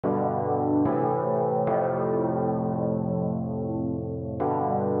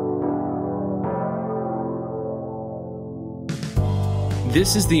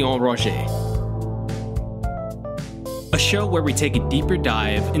This is the Enragé, a show where we take a deeper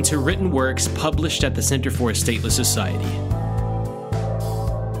dive into written works published at the Center for a Stateless Society.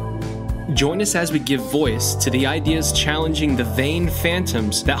 Join us as we give voice to the ideas challenging the vain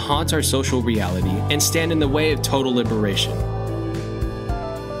phantoms that haunt our social reality and stand in the way of total liberation.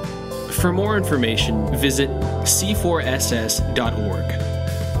 For more information, visit c4ss.org.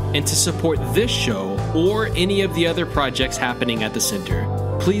 And to support this show or any of the other projects happening at the Center,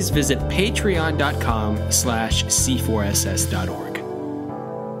 please visit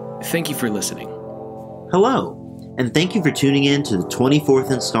patreon.com/c4ss.org. Thank you for listening. Hello, and thank you for tuning in to the 24th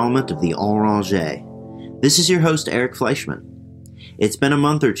installment of the Enragé. This is your host, Eric Fleischman. It's been a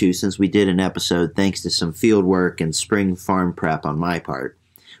month or two since we did an episode thanks to some field work and spring farm prep on my part,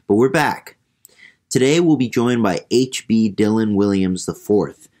 but we're back. Today we'll be joined by H.B. Dillon Williams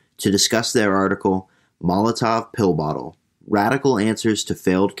IV to discuss their article, Molotov Pill Bottle, Radical Answers to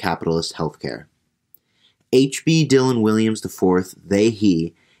Failed Capitalist Healthcare. H.B. Dillon Williams IV,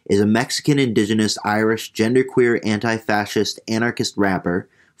 he, is a Mexican-indigenous Irish genderqueer anti-fascist anarchist rapper,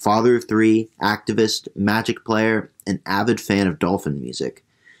 father of three, activist, magic player, and avid fan of dofflin music.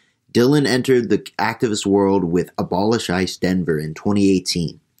 Dillon entered the activist world with Abolish ICE Denver in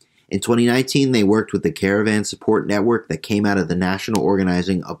 2018. In 2019, they worked with the Caravan Support Network that came out of the national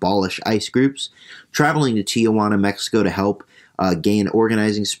organizing Abolish ICE groups, traveling to Tijuana, Mexico to help gain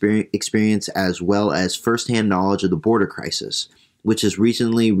organizing experience as well as firsthand knowledge of the border crisis, which has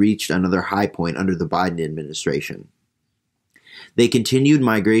recently reached another high point under the Biden administration. They continued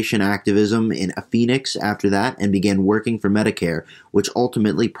migration activism in Phoenix after that and began working for Medicare, which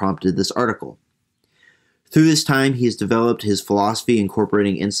ultimately prompted this article. Through this time, he has developed his philosophy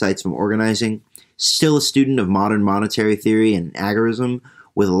incorporating insights from organizing, still a student of modern monetary theory and agorism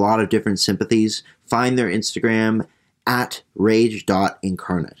with a lot of different sympathies. Find their Instagram at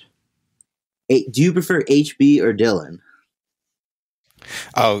Rage.Incarnate. Do you prefer HB or Dillon?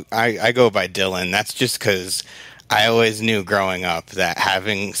 Oh, I go by Dillon. That's just because I always knew growing up that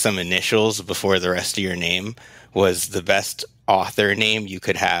having some initials before the rest of your name was the best author name you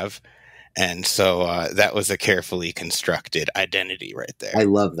could have. And so that was a carefully constructed identity right there. I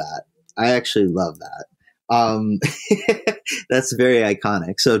love that. I actually love that. That's very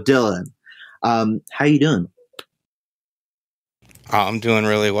iconic. So Dillon, how you doing? I'm doing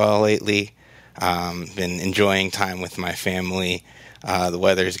really well lately. Been enjoying time with my family. The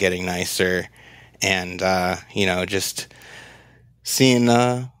weather's getting nicer. And, just seeing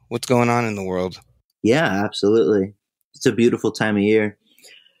what's going on in the world. Yeah, absolutely. It's a beautiful time of year.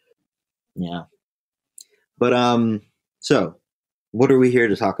 Yeah. But, so what are we here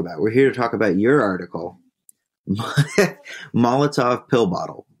to talk about? We're here to talk about your article, Molotov Pill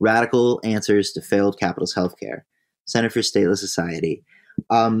Bottle, Radical Answers to Failed Capitalist Healthcare, Center for Stateless Society.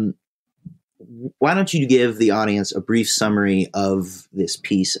 Why don't you give the audience a brief summary of this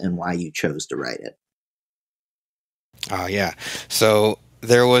piece and why you chose to write it? Yeah. So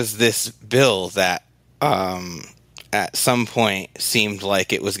there was this bill that, at some point seemed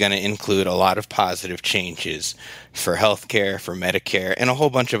like it was going to include a lot of positive changes for healthcare, for Medicare, and a whole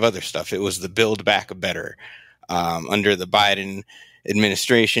bunch of other stuff. It was the Build Back Better. Under the Biden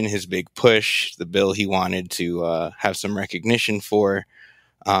administration, his big push, the bill he wanted to have some recognition for,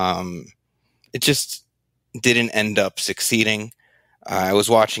 it just didn't end up succeeding. I was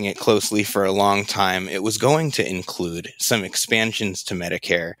watching it closely for a long time. It was going to include some expansions to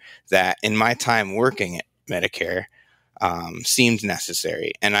Medicare that, in my time working at Medicare, seemed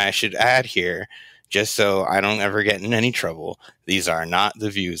necessary. And I should add here, just so I don't ever get in any trouble, these are not the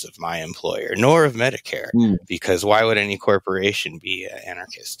views of my employer, nor of Medicare, because why would any corporation be an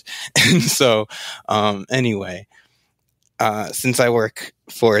anarchist? And so, anyway, since I work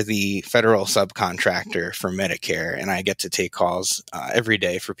for the federal subcontractor for Medicare, and I get to take calls every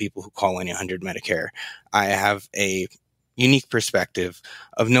day for people who call 1-800 Medicare, I have a unique perspective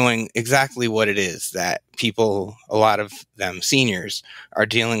of knowing exactly what it is that people, a lot of them seniors, are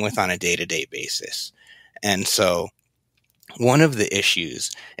dealing with on a day-to-day basis. And so one of the issues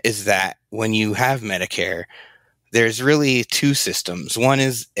is that when you have Medicare, there's really two systems. One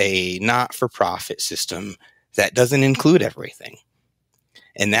is a not-for-profit system that doesn't include everything.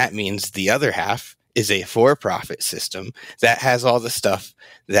 And that means the other half is a for-profit system that has all the stuff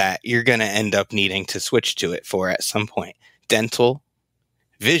that you're going to end up needing to switch to it for at some point. Dental,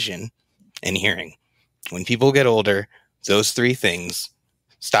 vision, and hearing. When people get older, those three things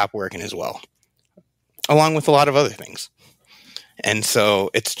stop working as well, along with a lot of other things. And so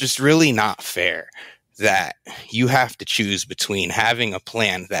it's just really not fair that you have to choose between having a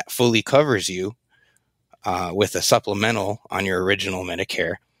plan that fully covers you with a supplemental on your original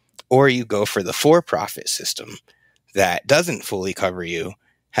Medicare, or you go for the for-profit system that doesn't fully cover you,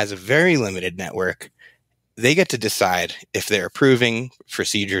 has a very limited network. They get to decide if they're approving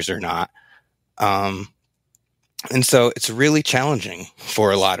procedures or not. And so it's really challenging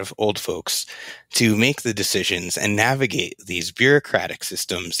for a lot of old folks to make the decisions and navigate these bureaucratic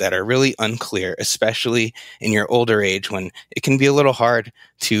systems that are really unclear, especially in your older age when it can be a little hard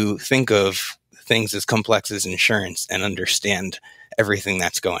to think of things as complex as insurance and understand everything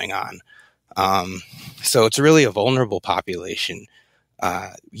that's going on. So it's really a vulnerable population,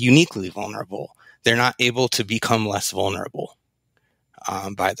 uniquely vulnerable. They're not able to become less vulnerable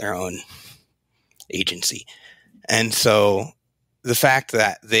by their own agency. And so the fact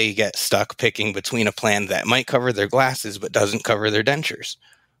that they get stuck picking between a plan that might cover their glasses but doesn't cover their dentures,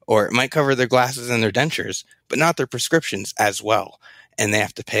 or it might cover their glasses and their dentures but not their prescriptions as well, and they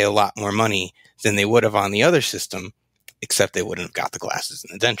have to pay a lot more money than they would have on the other system, except they wouldn't have got the glasses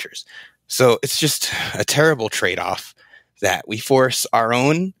and the dentures. So it's just a terrible trade-off that we force our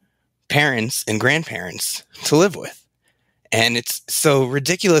own parents and grandparents to live with. And it's so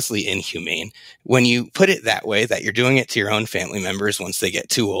ridiculously inhumane when you put it that way, that you're doing it to your own family members once they get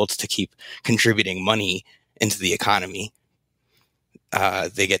too old to keep contributing money into the economy.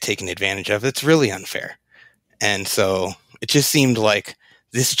 They get taken advantage of. It's really unfair. And so it just seemed like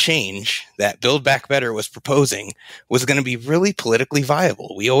this change that Build Back Better was proposing was going to be really politically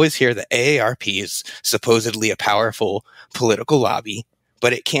viable. We always hear that AARP is supposedly a powerful political lobby,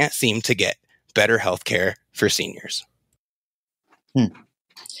 but it can't seem to get better health care for seniors.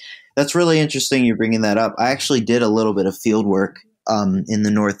 That's really interesting you're bringing that up. I actually did a little bit of field work in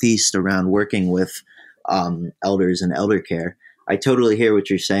the Northeast around working with elders and elder care. I totally hear what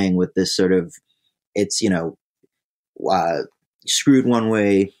you're saying with this sort of, it's, screwed one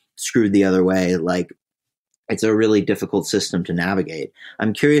way, screwed the other way. Like, it's a really difficult system to navigate.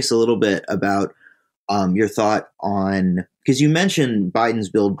 I'm curious a little bit about your thought on, because you mentioned Biden's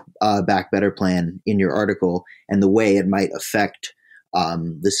Build Back Better plan in your article and the way it might affect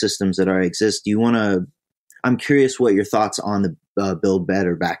the systems that already exist. I'm curious what your thoughts on the Build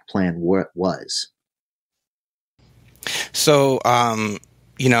Better Back plan was. So,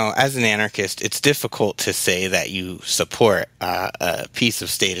 as an anarchist, it's difficult to say that you support a piece of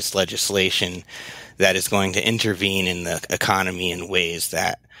statist legislation that is going to intervene in the economy in ways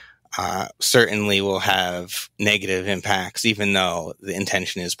that certainly will have negative impacts, even though the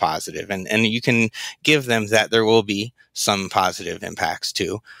intention is positive. And you can give them that there will be some positive impacts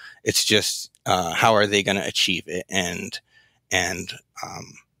too. It's just how are they going to achieve it? And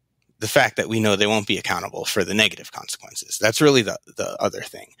the fact that we know they won't be accountable for the negative consequences. That's really the other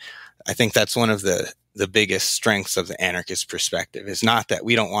thing. I think that's one of the biggest strengths of the anarchist perspective is not that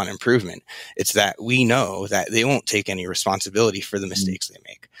we don't want improvement. It's that we know that they won't take any responsibility for the mistakes they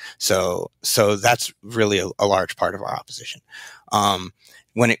make. So that's really a large part of our opposition.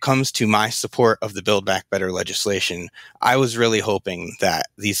 When it comes to my support of the Build Back Better legislation, I was really hoping that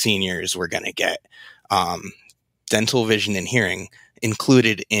these seniors were going to get dental, vision, and hearing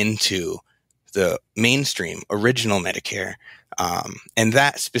included into the mainstream original Medicare. And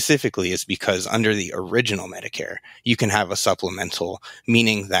that specifically is because under the original Medicare, you can have a supplemental,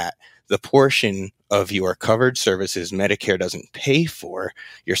 meaning that the portion of your covered services Medicare doesn't pay for,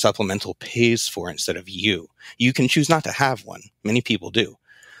 your supplemental pays for instead of you. You can choose not to have one. Many people do.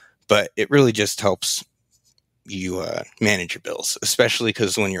 But it really just helps you manage your bills, especially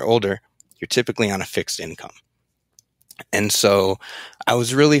because when you're older, you're typically on a fixed income. And so I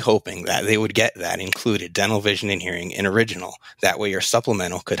was really hoping that they would get that included, dental, vision, and hearing in original. That way your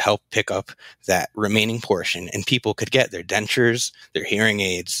supplemental could help pick up that remaining portion and people could get their dentures, their hearing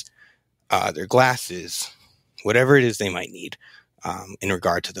aids, their glasses, whatever it is they might need in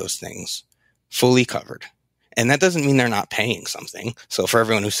regard to those things, fully covered. And that doesn't mean they're not paying something. So for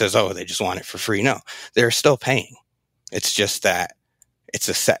everyone who says, oh, they just want it for free, no, they're still paying. It's just that it's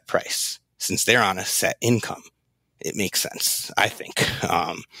a set price since they're on a set income. It makes sense, I think,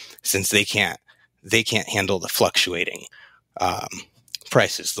 since they can't handle the fluctuating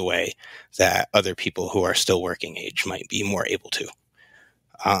prices the way that other people who are still working age might be more able to.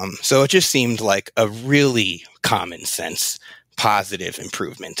 So it just seemed like a really common sense, positive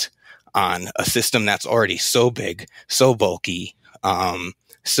improvement on a system that's already so big, so bulky,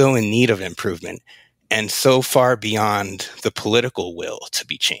 so in need of improvement, and so far beyond the political will to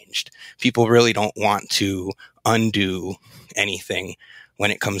be changed. People really don't want to undo anything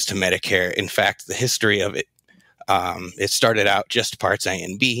when it comes to Medicare. In fact, the history of it, it started out just parts A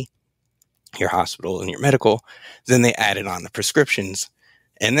and B, your hospital and your medical. Then they added on the prescriptions.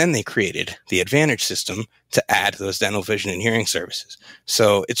 And then they created the Advantage system to add those dental, vision, and hearing services.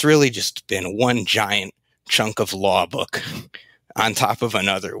 So it's really just been one giant chunk of law book on top of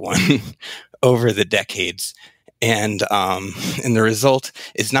another one over the decades. And the result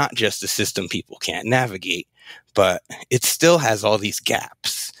is not just a system people can't navigate, but it still has all these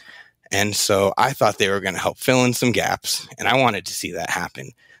gaps. And so I thought they were going to help fill in some gaps, and I wanted to see that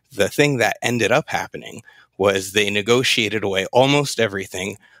happen. The thing that ended up happening was they negotiated away almost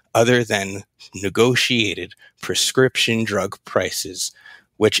everything other than negotiated prescription drug prices,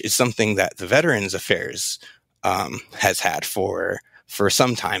 which is something that the Veterans Affairs has had for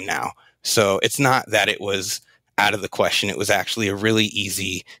some time now. So it's not that it was out of the question. It was actually a really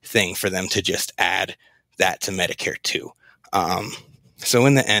easy thing for them to just add that to Medicare too. So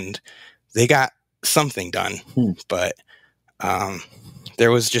in the end, they got something done, but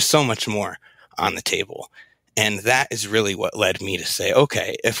there was just so much more on the table. And that is really what led me to say,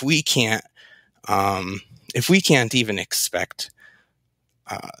 okay, if we can't even expect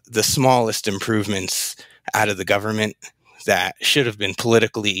the smallest improvements out of the government that should have been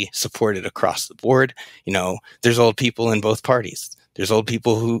politically supported across the board, there's old people in both parties. There's old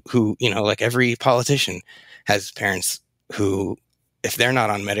people who like every politician has parents who, if they're not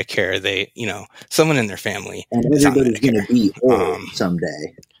on Medicare, they, someone in their family. And everybody's going to be old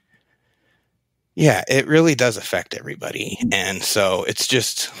someday. Yeah, it really does affect everybody. And so it's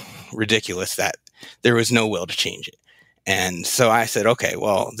just ridiculous that there was no will to change it. And so I said, okay,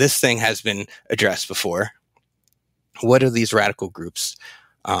 well, this thing has been addressed before. What do these radical groups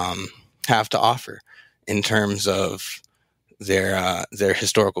have to offer in terms of their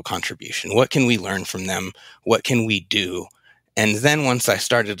historical contribution? What can we learn from them? What can we do? And then once I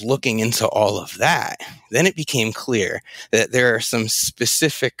started looking into all of that, then it became clear that there are some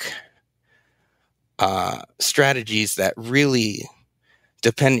specific strategies that really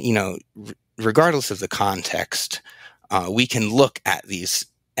depend, regardless of the context, we can look at these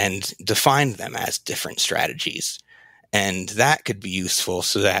and define them as different strategies. And that could be useful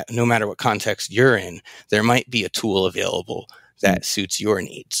so that no matter what context you're in, there might be a tool available that suits your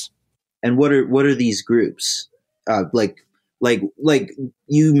needs. And what are these groups? Like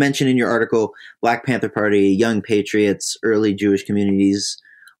you mentioned in your article, Black Panther Party, Young Patriots, early Jewish communities.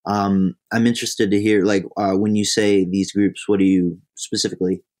 I'm interested to hear, when you say these groups, what do you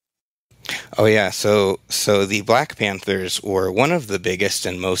specifically? Oh, yeah. So the Black Panthers were one of the biggest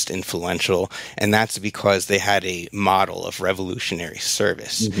and most influential, and that's because they had a model of revolutionary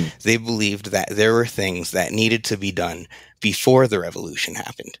service. Mm-hmm. They believed that there were things that needed to be done before the revolution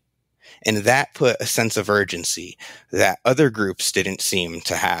happened. And that put a sense of urgency that other groups didn't seem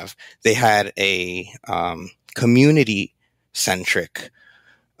to have. They had a community-centric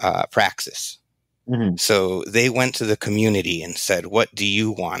praxis. Mm-hmm. So they went to the community and said, what do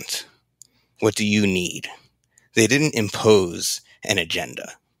you want? What do you need? They didn't impose an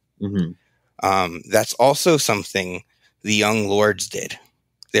agenda. Mm-hmm. That's also something the Young Lords did.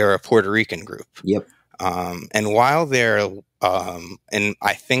 They're a Puerto Rican group. Yep. And while they're, and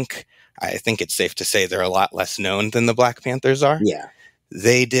I think it's safe to say they're a lot less known than the Black Panthers are. Yeah.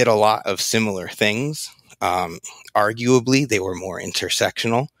 They did a lot of similar things. Arguably, they were more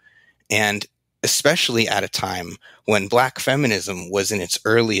intersectional, and especially at a time when Black feminism was in its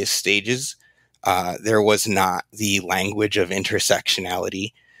earliest stages, there was not the language of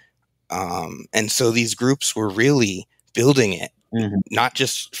intersectionality. And so these groups were really building it, mm-hmm. not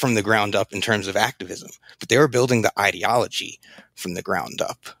just from the ground up in terms of activism, but they were building the ideology from the ground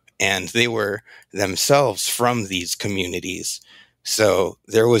up. And they were themselves from these communities. So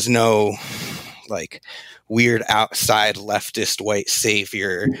there was no weird outside leftist white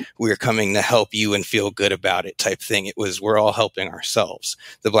savior, we're coming to help you and feel good about it type thing. It was, we're all helping ourselves.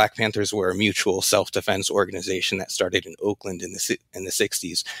 The Black Panthers were a mutual self-defense organization that started in Oakland in the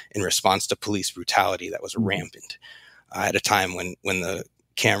 60s in response to police brutality that was rampant. At a time when the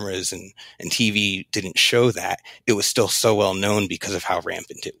cameras and TV didn't show that, it was still so well known because of how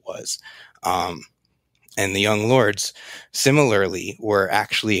rampant it was. And the Young Lords, similarly, were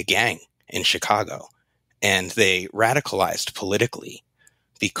actually a gang in Chicago. And they radicalized politically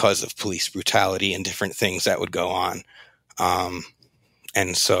because of police brutality and different things that would go on.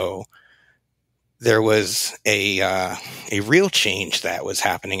 And so there was a real change that was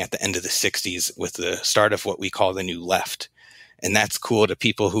happening at the end of the 60s with the start of what we call the New Left. And that's cool to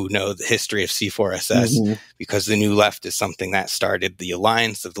people who know the history of C4SS, mm-hmm. because the New Left is something that started the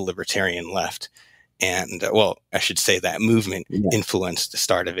alliance of the libertarian left. And, I should say that movement influenced the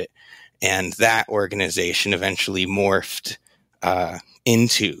start of it. And that organization eventually morphed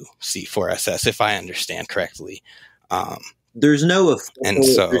into C4SS, if I understand correctly. there's no And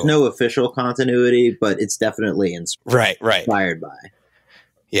so there's no official continuity, but it's definitely right. inspired by.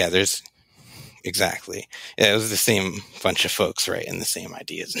 Yeah, there's exactly. Yeah, it was the same bunch of folks, right, and the same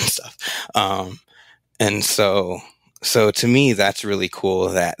ideas and stuff. And so to me, that's really cool.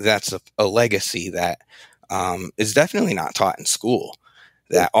 That's a legacy that is definitely not taught in school.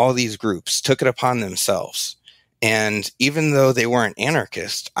 That all these groups took it upon themselves, and even though they weren't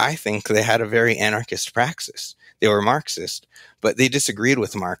anarchist, I think they had a very anarchist praxis. They were Marxist, but they disagreed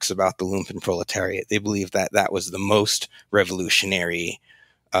with Marx about the lumpen proletariat. They believed that that was the most revolutionary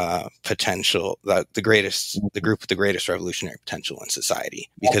potential, the group with the greatest revolutionary potential in society,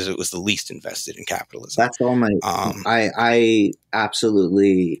 because it was the least invested in capitalism. That's all my. I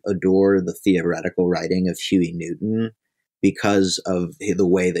absolutely adore the theoretical writing of Huey Newton because of the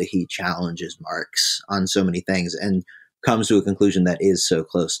way that he challenges Marx on so many things and comes to a conclusion that is so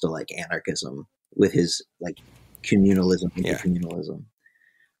close to like anarchism with his like communalism and communalism.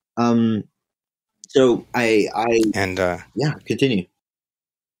 So continue.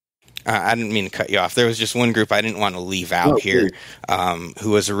 I didn't mean to cut you off. There was just one group I didn't want to leave out here, who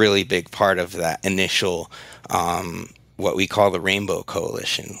was a really big part of that initial, what we call the Rainbow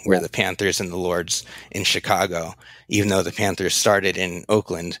Coalition, where the Panthers and the Lords in Chicago, even though the Panthers started in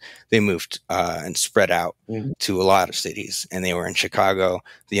Oakland, they moved and spread out to a lot of cities. And they were in Chicago.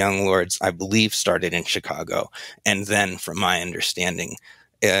 The Young Lords, I believe, started in Chicago. And then, from my understanding,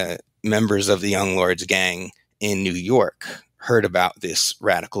 members of the Young Lords gang in New York heard about this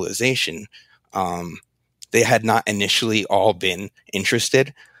radicalization. They had not initially all been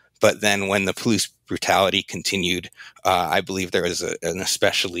interested, but then when the police brutality continued, I believe there was an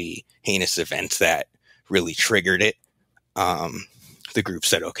especially heinous event that really triggered it. The group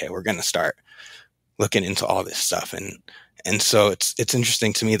said, okay, we're going to start looking into all this stuff. And so it's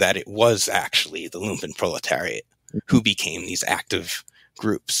interesting to me that it was actually the lumpen proletariat who became these active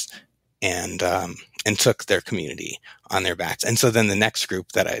groups and took their community on their backs. And so then the next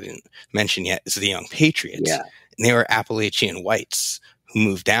group that I didn't mention yet is the Young Patriots. Yeah. And they were Appalachian whites who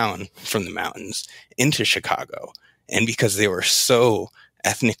moved down from the mountains into Chicago. And because they were so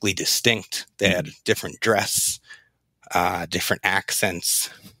ethnically distinct, they had different dress, different accents.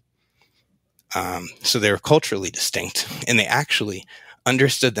 So they were culturally distinct, and they actually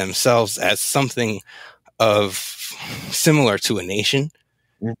understood themselves as something of similar to a nation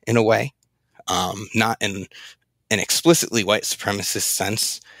in a way, not in an explicitly white supremacist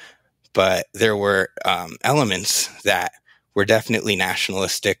sense, but there were elements that were definitely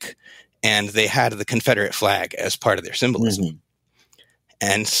nationalistic, and they had the Confederate flag as part of their symbolism.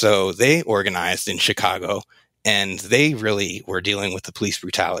 And so they organized in Chicago, and they really were dealing with the police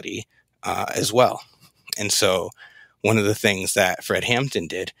brutality as well. And so one of the things that Fred Hampton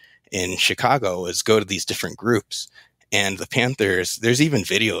did in Chicago was go to these different groups. And the Panthers, there's even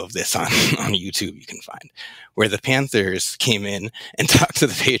video of this on YouTube you can find, where the Panthers came in and talked to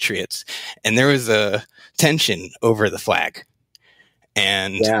the Patriots, and there was a tension over the flag.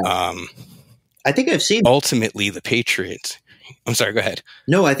 And I think I've seen ultimately the Patriots. I'm sorry, go ahead.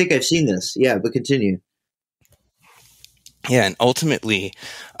 No, I think I've seen this. Yeah, but continue. Yeah, and ultimately,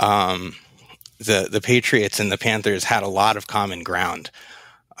 the Patriots and the Panthers had a lot of common ground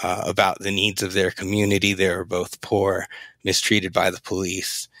about the needs of their community. They were both poor, mistreated by the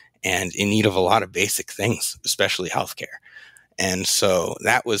police, and in need of a lot of basic things, especially healthcare. And so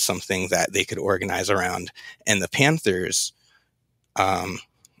that was something that they could organize around. And the Panthers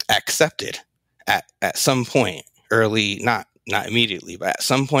accepted at some point early, not immediately, but at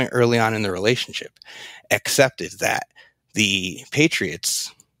some point early on in the relationship, accepted that the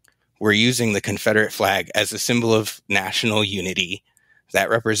Patriots were using the Confederate flag as a symbol of national unity that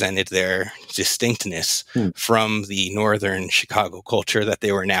represented their distinctness from the northern Chicago culture that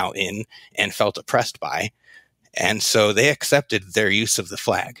they were now in and felt oppressed by. And so they accepted their use of the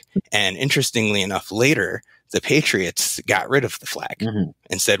flag. And interestingly enough, later, the Patriots got rid of the flag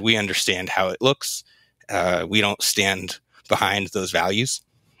and said, we understand how it looks. We don't stand behind those values.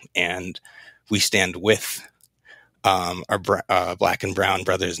 And we stand with our black and brown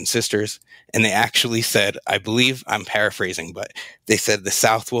brothers and sisters. And they actually said, I believe, I'm paraphrasing, but they said the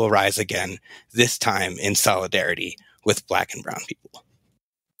South will rise again, this time in solidarity with black and brown people.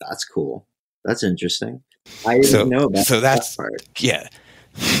 That's cool. That's interesting. I didn't know about that part. Yeah.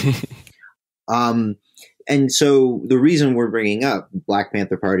 And so the reason we're bringing up Black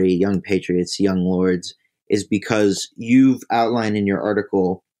Panther Party, Young Patriots, Young Lords is because you've outlined in your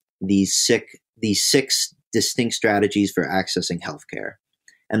article these six distinct strategies for accessing healthcare.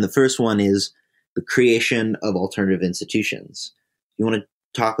 And the first one is the creation of alternative institutions. You want to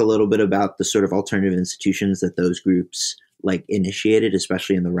talk a little bit about the sort of alternative institutions that those groups like initiated,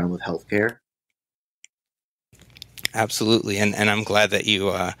 especially in the realm of healthcare. Absolutely, and I'm glad that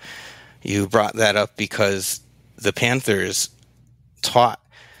you brought that up, because the Panthers taught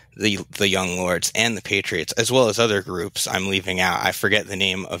the Young Lords and the Patriots, as well as other groups I'm leaving out. I forget the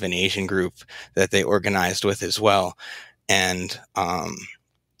name of an Asian group that they organized with as well. And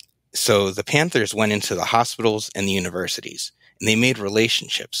so the Panthers went into the hospitals and the universities, and they made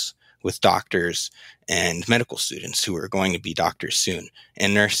relationships with doctors and medical students who were going to be doctors soon,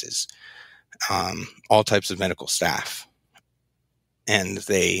 and nurses, all types of medical staff. And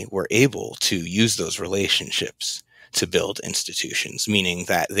they were able to use those relationships to build institutions, meaning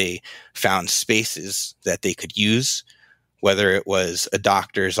that they found spaces that they could use, whether it was a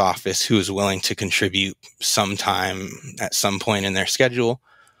doctor's office who was willing to contribute some time at some point in their schedule,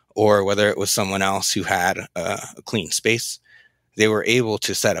 or whether it was someone else who had a clean space. They were able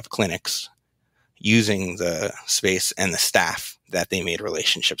to set up clinics using the space and the staff that they made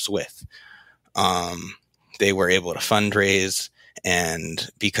relationships with. They were able to fundraise, and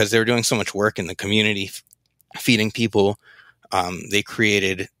because they were doing so much work in the community, feeding people, they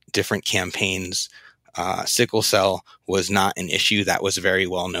created different campaigns. Sickle cell was not an issue that was very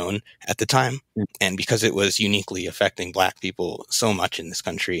well known at the time. And because it was uniquely affecting Black people so much in this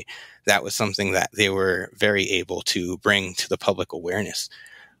country, that was something that they were very able to bring to the public awareness.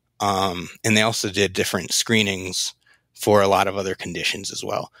 And they also did different screenings for a lot of other conditions as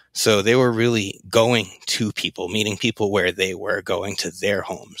well. So they were really going to people, meeting people where they were, going to their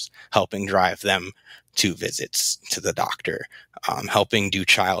homes, helping drive them to visits to the doctor, helping do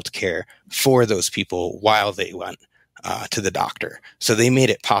childcare for those people while they went to the doctor. So they made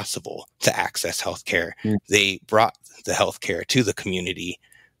it possible to access healthcare. They brought the healthcare to the community,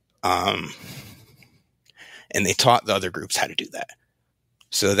 and they taught the other groups how to do that.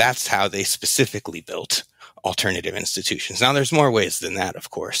 So that's how they specifically built alternative institutions. Now, there's more ways than that, of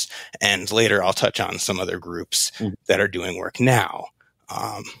course. And later I'll touch on some other groups that are doing work now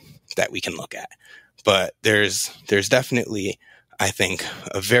that we can look at. But there's definitely, I think,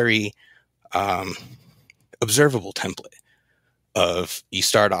 a very observable template of you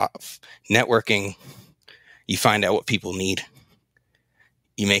start off networking, you find out what people need,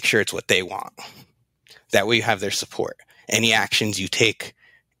 you make sure it's what they want. That way you have their support. Any actions you take,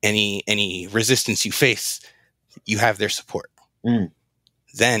 any resistance you face, you have their support.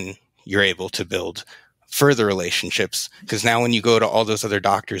 Then you're able to build further relationships, because now when you go to all those other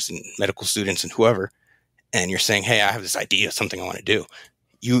doctors and medical students and whoever, and you're saying, hey, I have this idea, something I want to do,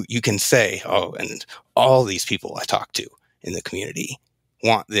 you can say, oh, and all these people I talk to in the community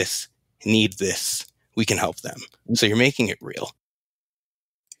want this, need this, we can help them. So you're making it real.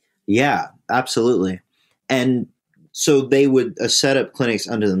 Yeah, absolutely. And so they would set up clinics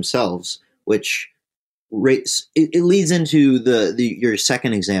unto themselves, which it leads into your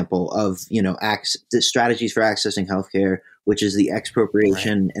second example of, the strategies for accessing healthcare, which is the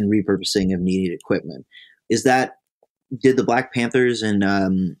expropriation and repurposing of needed equipment. Did the Black Panthers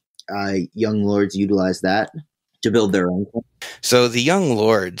and Young Lords utilize that to build their own? So the Young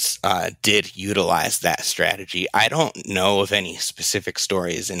Lords did utilize that strategy. I don't know of any specific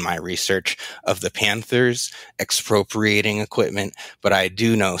stories in my research of the Panthers expropriating equipment, but I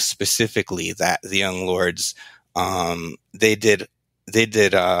do know specifically that the Young Lords they did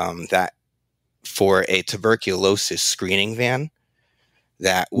that for a tuberculosis screening van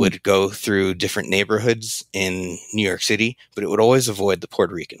that would go through different neighborhoods in New York City, but it would always avoid the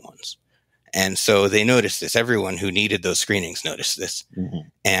Puerto Rican ones. And so they noticed this. Everyone who needed those screenings noticed this.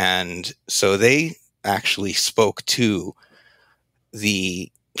 And so they actually spoke to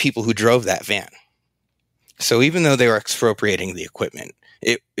the people who drove that van. So even though they were expropriating the equipment,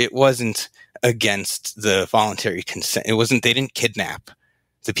 it wasn't against the voluntary consent. They didn't kidnap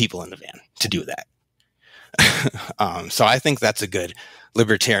the people in the van to do that. So I think that's a good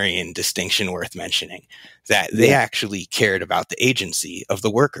libertarian distinction worth mentioning, that they actually cared about the agency of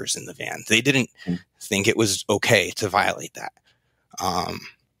the workers in the van. They didn't think it was okay to violate that.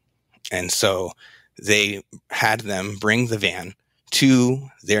 And so they had them bring the van to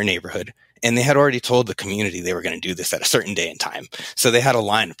their neighborhood, and they had already told the community they were going to do this at a certain day and time. So they had a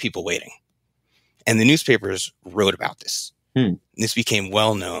line of people waiting, and the newspapers wrote about this. This became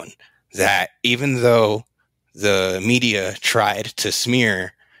well known, that even though the media tried to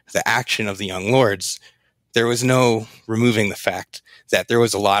smear the action of the Young Lords, there was no removing the fact that there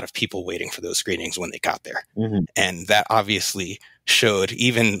was a lot of people waiting for those screenings when they got there. And that obviously showed,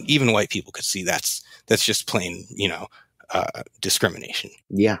 even white people could see that's just plain, discrimination.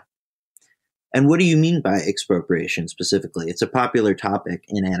 Yeah. And what do you mean by expropriation specifically? It's a popular topic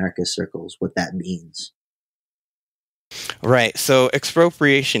in anarchist circles, what that means. Right. So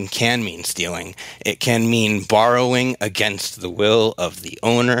expropriation can mean stealing. It can mean borrowing against the will of the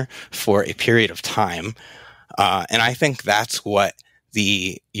owner for a period of time. And I think that's what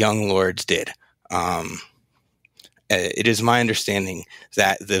the young lords did. It is my understanding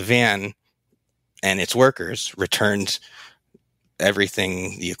that the van and its workers returned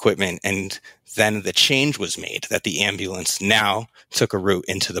everything, the equipment, and then the change was made that the ambulance now took a route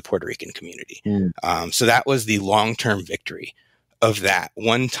into the Puerto Rican community. So that was the long-term victory of that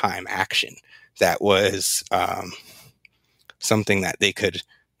one-time action. That was something that they could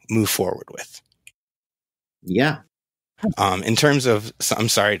move forward with. Yeah. In terms of, I'm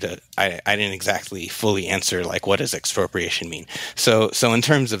sorry I didn't exactly fully answer, like, what does expropriation mean? So in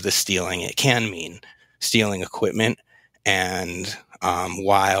terms of the stealing, it can mean stealing equipment. And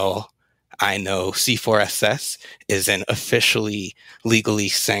while I know C4SS is an officially legally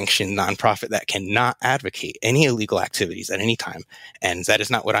sanctioned nonprofit that cannot advocate any illegal activities at any time, and that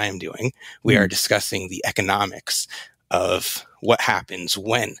is not what I am doing, we are discussing the economics of what happens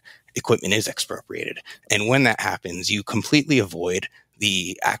when equipment is expropriated. And when that happens, you completely avoid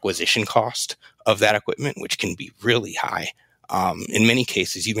the acquisition cost of that equipment, which can be really high. In many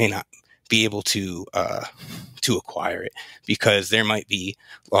cases, you may not be able to acquire it because there might be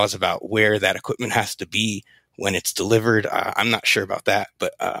laws about where that equipment has to be when it's delivered. I'm not sure about that,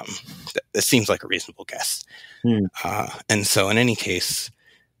 but that seems like a reasonable guess. And so in any case,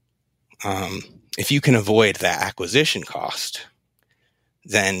 if you can avoid that acquisition cost,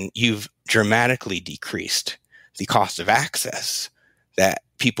 then you've dramatically decreased the cost of access that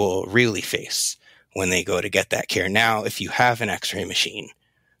people really face when they go to get that care. Now, if you have an x-ray machine,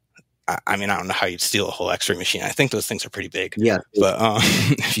 I mean, I don't know how you'd steal a whole x-ray machine. I think those things are pretty big. Yeah. But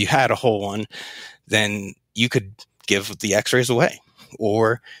if you had a whole one, then you could give the x-rays away,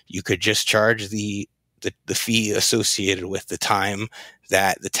 or you could just charge the fee associated with the time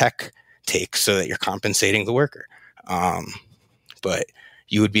that the tech takes so that you're compensating the worker. But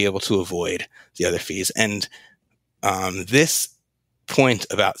you would be able to avoid the other fees. And this point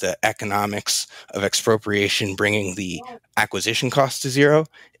about the economics of expropriation bringing the acquisition cost to zero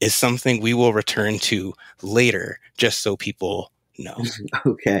is something we will return to later, just so people know.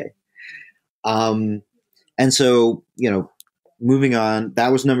 Okay. And so, moving on,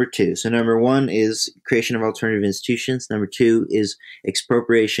 that was number 2. So number 1 is creation of alternative institutions. Number 2 is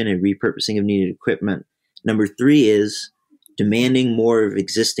expropriation and repurposing of needed equipment. Number 3 is demanding more of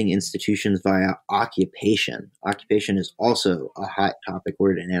existing institutions via occupation. Occupation is also a hot topic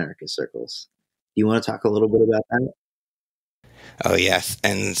word in anarchist circles. Do you want to talk a little bit about that? Oh, yes.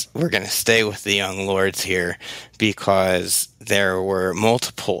 And we're going to stay with the young lords here because there were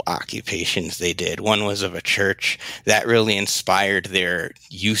multiple occupations they did. One was of a church that really inspired their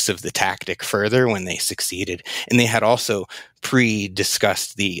use of the tactic further when they succeeded. And they had also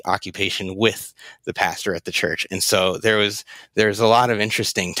pre-discussed the occupation with the pastor at the church. And so there's a lot of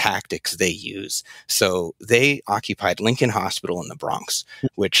interesting tactics they use. So they occupied Lincoln Hospital in the Bronx,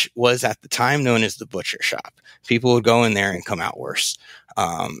 which was at the time known as the butcher shop. People would go in there and come out worse.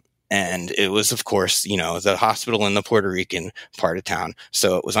 And it was, of course, the hospital in the Puerto Rican part of town.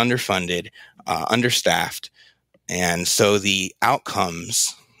 So it was underfunded, understaffed. And so the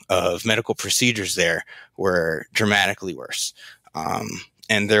outcomes of medical procedures there were dramatically worse.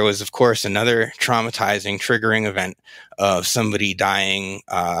 And there was, of course, another traumatizing, triggering event of somebody dying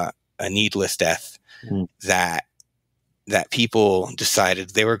a needless death that people decided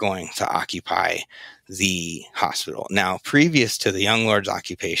they were going to occupy the hospital. Now, previous to the Young Lords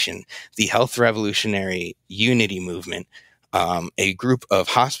occupation, the Health Revolutionary Unity Movement, a group of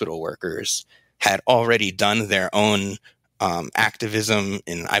hospital workers, had already done their own activism,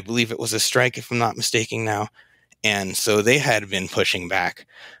 and I believe it was a strike, if I'm not mistaken now. And so they had been pushing back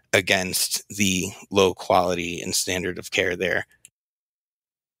against the low quality and standard of care there.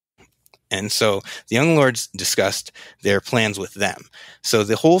 And so the Young Lords discussed their plans with them. So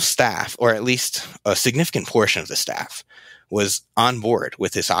the whole staff, or at least a significant portion of the staff, was on board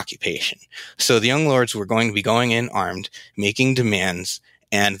with this occupation. So the Young Lords were going to be going in armed, making demands,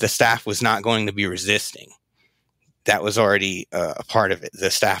 and the staff was not going to be resisting. That was already a part of it.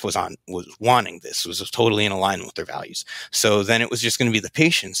 The staff was wanting this, was totally in alignment with their values. So then it was just going to be the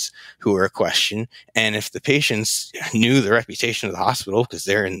patients who were a question. And if the patients knew the reputation of the hospital because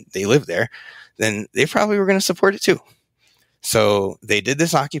they live there, then they probably were going to support it too. So they did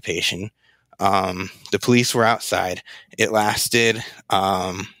this occupation. The police were outside. It lasted,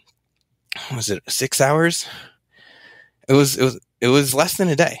 was it 6 hours? It was less than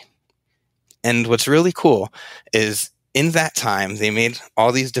a day. And what's really cool is in that time, they made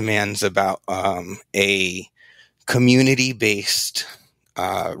all these demands about a community-based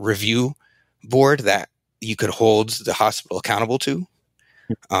review board that you could hold the hospital accountable to.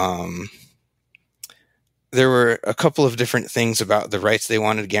 There were a couple of different things about the rights they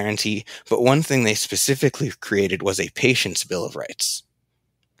wanted to guarantee, but one thing they specifically created was a patient's Bill of Rights.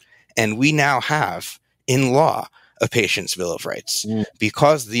 And we now have, in law, a patient's Bill of Rights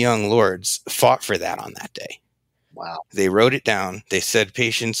because the Young Lords fought for that on that day. Wow. They wrote it down. They said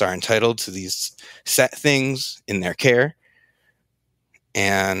patients are entitled to these set things in their care.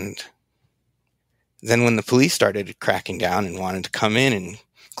 And then when the police started cracking down and wanted to come in and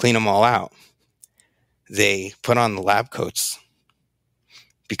clean them all out, they put on the lab coats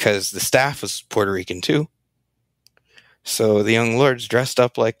because the staff was Puerto Rican too. So the Young Lords dressed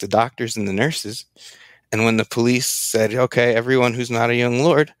up like the doctors and the nurses. And when the police said, okay, everyone who's not a Young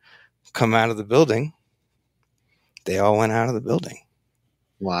Lord, come out of the building, they all went out of the building.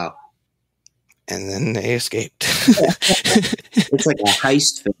 Wow. And then they escaped. It's like a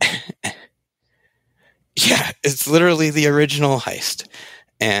heist film. Yeah, it's literally the original heist.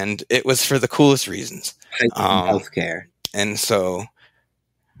 And it was for the coolest reasons. Healthcare. And so,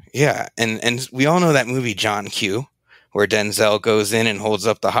 yeah. And we all know that movie, John Q, where Denzel goes in and holds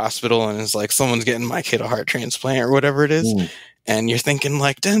up the hospital and is like, someone's getting my kid a heart transplant or whatever it is. And you're thinking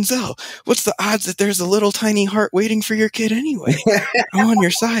like, Denzel, what's the odds that there's a little tiny heart waiting for your kid anyway? I'm on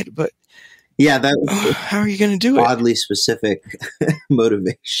your side, but yeah, that was how are you going to do it? Oddly specific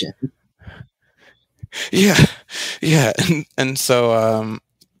motivation. Yeah. Yeah. And so,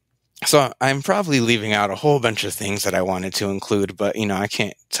 so I'm probably leaving out a whole bunch of things that I wanted to include, but I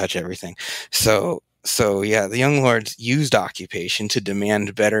can't touch everything. So yeah, the Young Lords used occupation to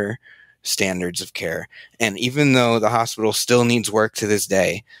demand better standards of care. And even though the hospital still needs work to this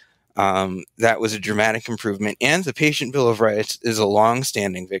day, that was a dramatic improvement. And the Patient Bill of Rights is a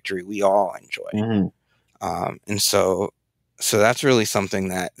long-standing victory we all enjoy. And so that's really something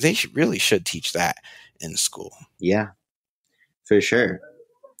that they really should teach that in school. Yeah, for sure.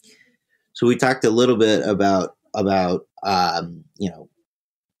 So we talked a little bit about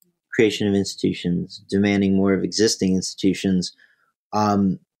creation of institutions, demanding more of existing institutions.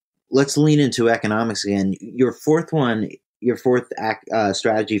 Let's lean into economics again. Your fourth strategy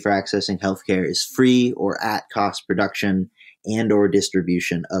for accessing healthcare is free or at-cost production and or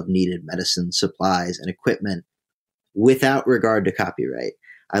distribution of needed medicine, supplies, and equipment without regard to copyright.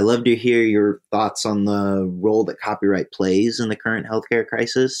 I'd love to hear your thoughts on the role that copyright plays in the current healthcare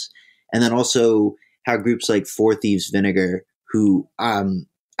crisis, and then also how groups like Four Thieves Vinegar, who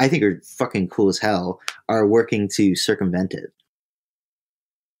I think are fucking cool as hell, are working to circumvent it.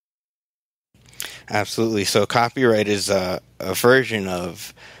 Absolutely. So copyright is a version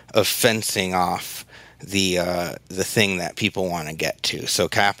of fencing off the thing that people want to get to. So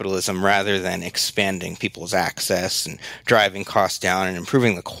capitalism, rather than expanding people's access and driving costs down and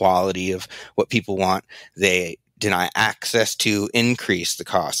improving the quality of what people want, they deny access to increase the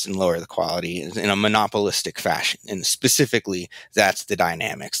costs and lower the quality in a monopolistic fashion. And specifically, that's the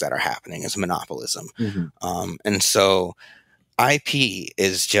dynamics that are happening is monopolism. And so IP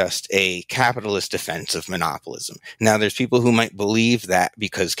is just a capitalist defense of monopolism. Now, there's people who might believe that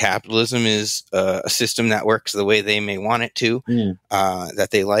because capitalism is a system that works the way they may want it to, that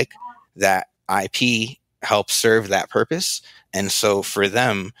they like, that IP helps serve that purpose. And so for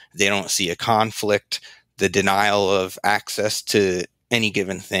them, they don't see a conflict. The denial of access to any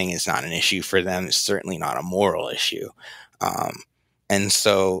given thing is not an issue for them. It's certainly not a moral issue. And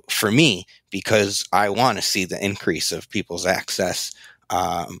so for me, because I want to see the increase of people's access,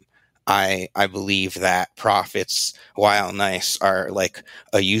 I believe that profits, while nice, are like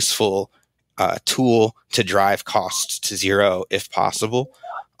a useful tool to drive costs to zero if possible,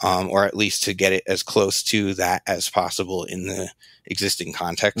 or at least to get it as close to that as possible in the existing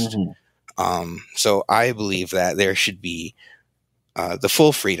context. So I believe that there should be the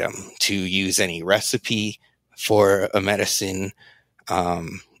full freedom to use any recipe for a medicine.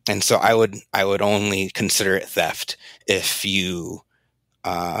 And so I would only consider it theft if you,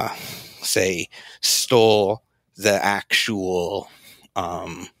 say, stole the actual,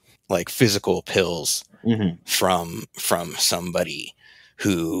 like physical pills from somebody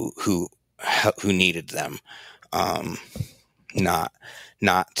who needed them,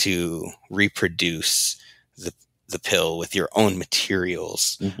 not to reproduce the pill with your own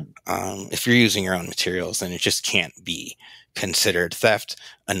materials. If you're using your own materials, then it just can't be considered theft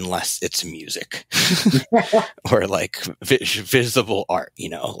unless it's music or like visible art,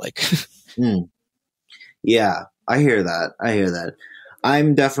 like. Yeah, I hear that.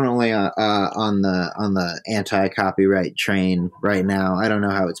 I'm definitely on the anti-copyright train right now. I don't know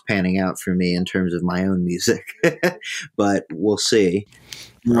how it's panning out for me in terms of my own music, but we'll see.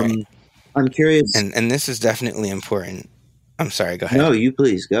 Right. I'm curious. And this is definitely important. I'm sorry, go ahead. No, you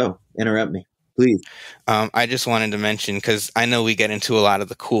please go. Interrupt me, please. I just wanted to mention, because I know we get into a lot of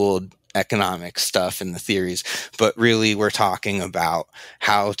the cool economic stuff and the theories, but really we're talking about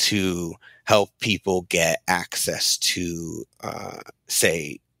how to help people get access to,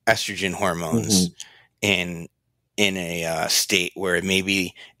 say, estrogen hormones in a state where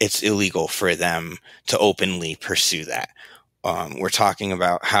maybe it's illegal for them to openly pursue that. We're talking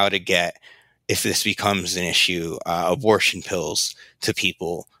about how to get, if this becomes an issue, abortion pills to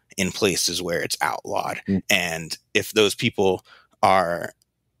people in places where it's outlawed. And if those people are,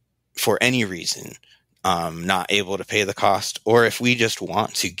 for any reason, not able to pay the cost, or if we just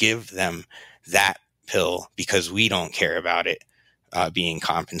want to give them that pill because we don't care about it being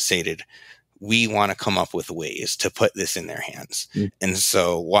compensated, we want to come up with ways to put this in their hands. And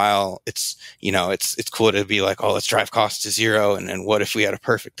so while it's, it's cool to be like, oh, let's drive costs to zero. And what if we had a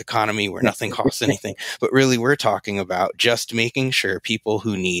perfect economy where nothing costs anything? But really, we're talking about just making sure people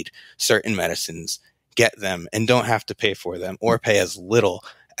who need certain medicines get them and don't have to pay for them, or pay as little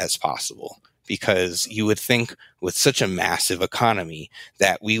as possible. Because you would think with such a massive economy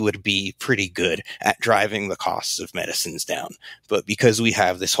that we would be pretty good at driving the costs of medicines down. But because we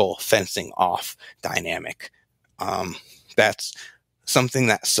have this whole fencing off dynamic, that's something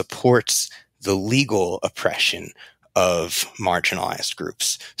that supports the legal oppression of marginalized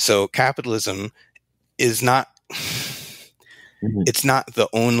groups. So capitalism is not, it's not the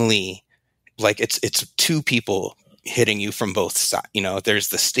only, like, it's two people hitting you from both sides. There's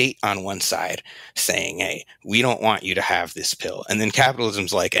the state on one side saying, hey, we don't want you to have this pill. And then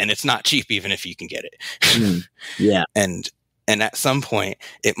capitalism's like, and it's not cheap even if you can get it. Yeah. And at some point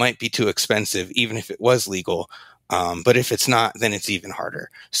it might be too expensive, even if it was legal. But if it's not, then it's even harder.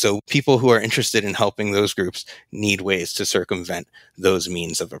 So people who are interested in helping those groups need ways to circumvent those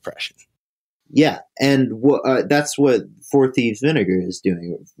means of oppression. Yeah. And that's what Four Thieves Vinegar is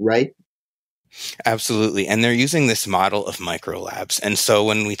doing, right? Absolutely. And they're using this model of micro labs. And so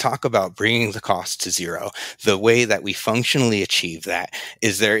when we talk about bringing the cost to zero, the way that we functionally achieve that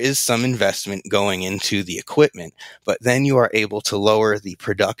is there is some investment going into the equipment, but then you are able to lower the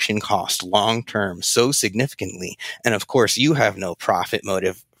production cost long term so significantly. And of course, you have no profit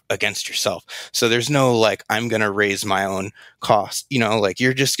motive against yourself. So there's no like, I'm going to raise my own cost, like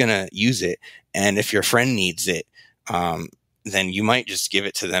you're just going to use it. And if your friend needs it, then you might just give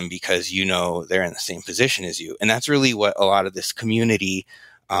it to them because they're in the same position as you. And that's really what a lot of this community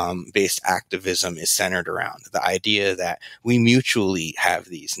based activism is centered around. The idea that we mutually have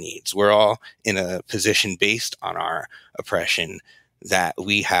these needs. We're all in a position based on our oppression that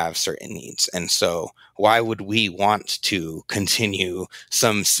we have certain needs. And so why would we want to continue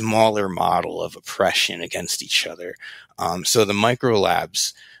some smaller model of oppression against each other? So the micro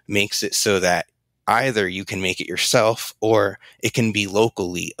labs makes it so that either you can make it yourself or it can be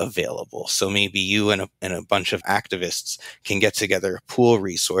locally available. So maybe you and a bunch of activists can get together, pool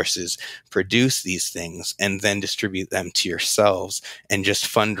resources, produce these things, and then distribute them to yourselves and just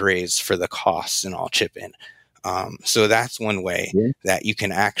fundraise for the costs and all chip in. So that's one way that you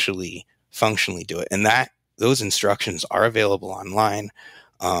can actually functionally do it. And those instructions are available online.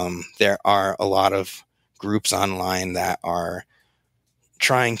 There are a lot of groups online that are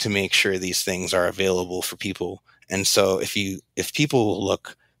trying to make sure these things are available for people. And so if people will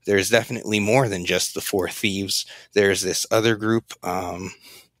look, there's definitely more than just the Four Thieves. There's this other group.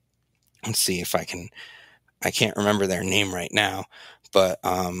 Let's see if I can't remember their name right now, but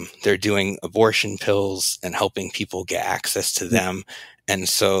they're doing abortion pills and helping people get access to them. And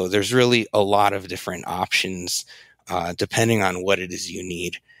so there's really a lot of different options depending on what it is you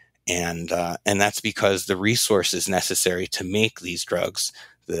need. And that's because the resources necessary to make these drugs,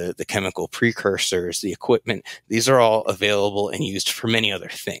 the chemical precursors, the equipment, these are all available and used for many other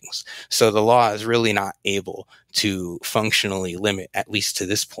things. So the law is really not able to functionally limit, at least to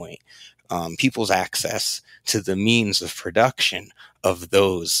this point, people's access to the means of production of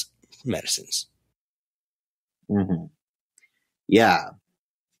those medicines. Mm-hmm. Yeah.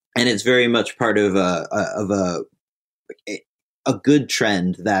 And it's very much part of a good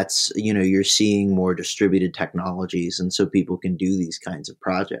trend that's, you're seeing more distributed technologies. And so people can do these kinds of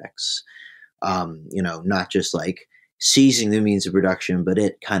projects, not just like seizing the means of production, but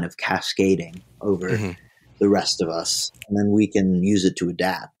it kind of cascading over the rest of us. And then we can use it to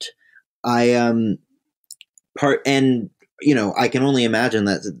adapt. I can only imagine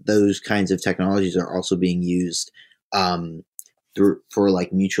that those kinds of technologies are also being used for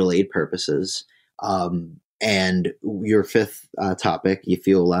like mutual aid purposes. And your fifth topic, if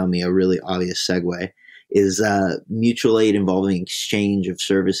you allow me a really obvious segue, is mutual aid involving exchange of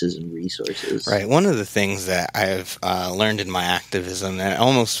services and resources. Right. One of the things that I've learned in my activism that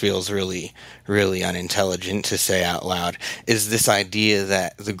almost feels really, really unintelligent to say out loud is this idea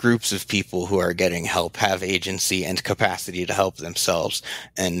that the groups of people who are getting help have agency and capacity to help themselves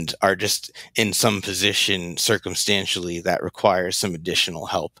and are just in some position circumstantially that requires some additional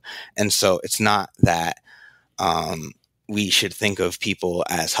help. And so it's not that we should think of people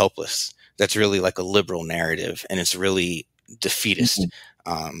as helpless. That's really like a liberal narrative, and it's really defeatist.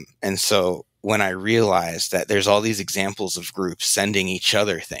 And so when I realized that there's all these examples of groups sending each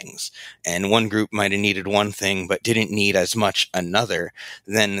other things, and one group might have needed one thing but didn't need as much another,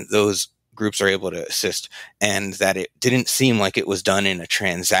 then those groups are able to assist, and that it didn't seem like it was done in a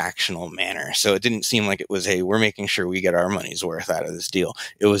transactional manner. So it didn't seem like it was, hey, we're making sure we get our money's worth out of this deal.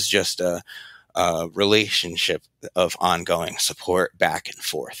 It was just a relationship of ongoing support back and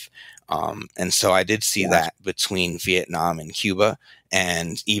forth. And so I did see that between Vietnam and Cuba.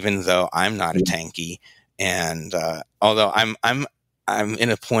 And even though I'm not a tanky, and although I'm in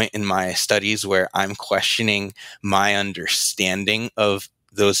a point in my studies where I'm questioning my understanding of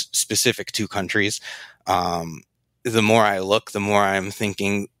those specific two countries, the more I look, the more I'm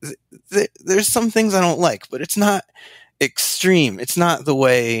thinking there's some things I don't like, but it's not extreme. It's not the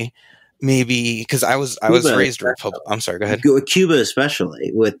way. Maybe because I was raised a Republican. I'm sorry. Go ahead. Cuba,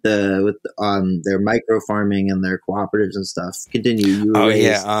 especially with their micro farming and their cooperatives and stuff. Continue.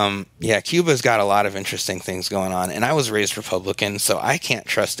 Yeah. Cuba's got a lot of interesting things going on, and I was raised Republican, so I can't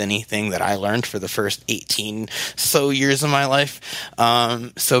trust anything that I learned for the first 18 so years of my life.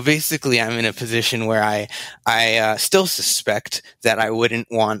 So basically, I'm in a position where I still suspect that I wouldn't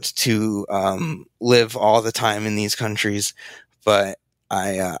want to live all the time in these countries, but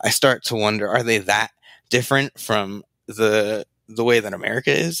I start to wonder, are they that different from the way that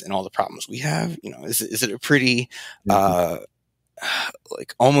America is and all the problems we have? You know, is it a pretty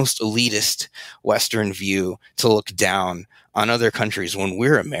like almost elitist Western view to look down on other countries when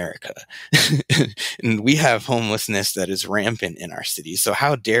we're America and we have homelessness that is rampant in our cities? So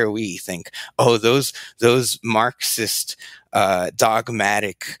how dare we think, oh, those Marxist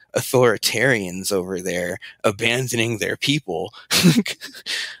dogmatic authoritarians over there abandoning their people.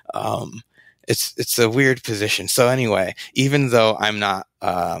 It's a weird position. So anyway, even though I'm not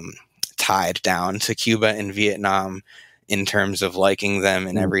tied down to Cuba and Vietnam in terms of liking them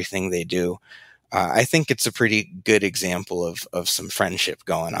and everything they do, I think it's a pretty good example of some friendship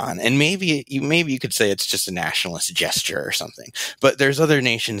going on. And maybe you could say it's just a nationalist gesture or something. But there's other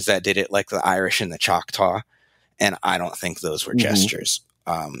nations that did it, like the Irish and the Choctaw. And I don't think those were gestures.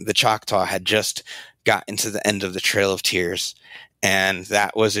 The Choctaw had just gotten to the end of the Trail of Tears. And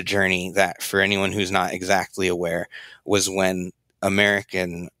that was a journey that, for anyone who's not exactly aware, was when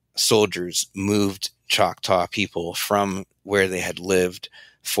American soldiers moved Choctaw people from where they had lived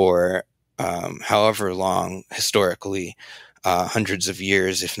for however long, historically, hundreds of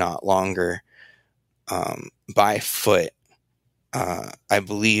years, if not longer, by foot. I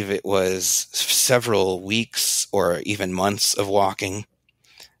believe it was several weeks or even months of walking.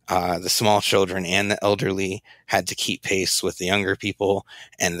 The small children and the elderly had to keep pace with the younger people,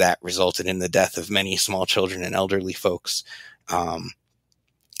 and that resulted in the death of many small children and elderly folks.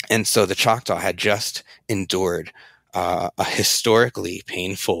 And so the Choctaw had just endured a historically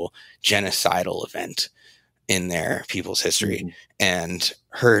painful genocidal event in their people's history and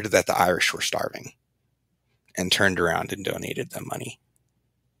heard that the Irish were starving, and turned around and donated them money.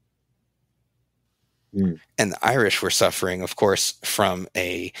 And the Irish were suffering, of course, from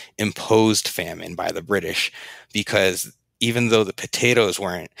a imposed famine by the British, because even though the potatoes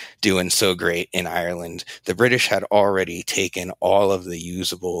weren't doing so great in Ireland, the British had already taken all of the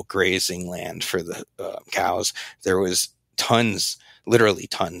usable grazing land for the cows. There was tons, literally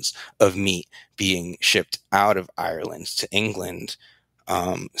tons of meat being shipped out of Ireland to England.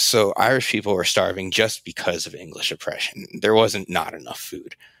 So Irish people were starving just because of English oppression. There wasn't not enough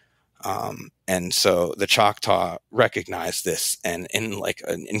food. And so the Choctaw recognized this, and in like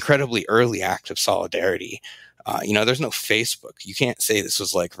an incredibly early act of solidarity, there's no Facebook. You can't say this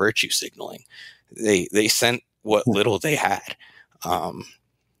was like virtue signaling. They sent what little they had.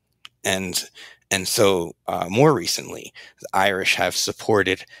 And so more recently, the Irish have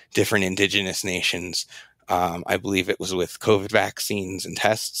supported different indigenous nations. I believe it was with COVID vaccines and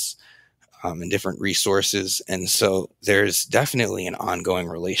tests, and different resources. And so there's definitely an ongoing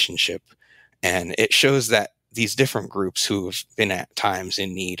relationship. And it shows that these different groups who have been at times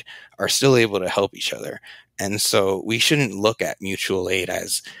in need are still able to help each other. And so we shouldn't look at mutual aid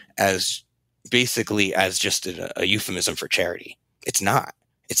as basically as just a euphemism for charity. It's not.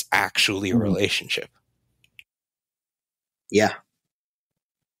 It's actually a relationship. Yeah.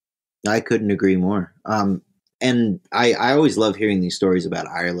 I couldn't agree more. And I always love hearing these stories about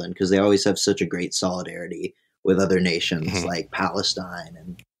Ireland because they always have such a great solidarity with other nations like Palestine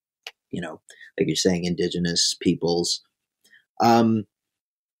and, like you're saying, indigenous peoples. I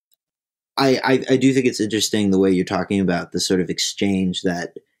do think it's interesting the way you're talking about the sort of exchange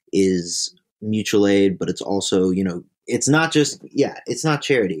that is mutual aid, but it's also, it's not just, it's not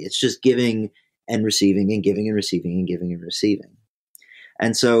charity. It's just giving and receiving and giving and receiving and giving and receiving.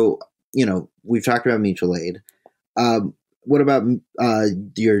 And so, we've talked about mutual aid. What about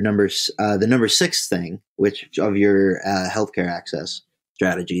your the number 6 thing, which of your healthcare access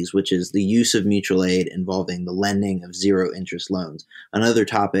strategies, which is the use of mutual aid involving the lending of zero interest loans, another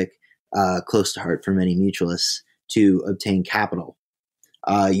topic close to heart for many mutualists to obtain capital.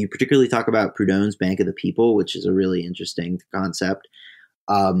 You particularly talk about Proudhon's Bank of the People, which is a really interesting concept,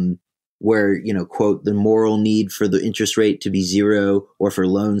 where, quote, the moral need for the interest rate to be zero or for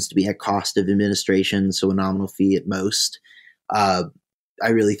loans to be at cost of administration, so a nominal fee at most, I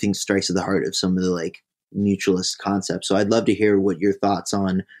really think strikes at the heart of some of the mutualist concepts. So I'd love to hear what your thoughts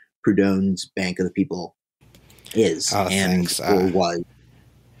on Proudhon's Bank of the People is or was.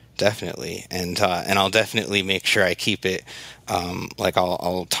 Definitely. And I'll definitely make sure I keep it,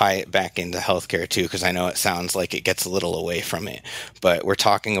 I'll tie it back into healthcare too, because I know it sounds like it gets a little away from it, but we're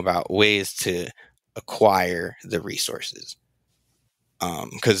talking about ways to acquire the resources.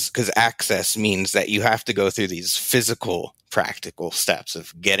 Because access means that you have to go through these physical, practical steps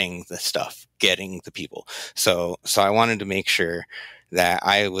of getting the stuff, getting the people. So I wanted to make sure that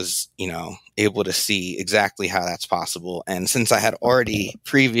I was, able to see exactly how that's possible. And since I had already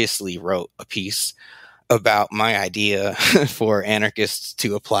previously wrote a piece about my idea for anarchists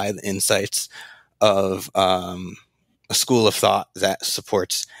to apply the insights of a school of thought that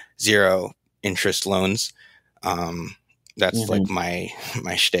supports zero interest loans, that's like my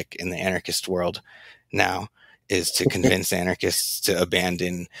shtick in the anarchist world now, is to convince anarchists to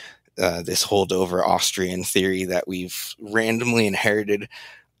abandon this holdover Austrian theory that we've randomly inherited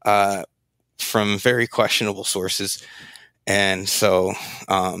from very questionable sources. And so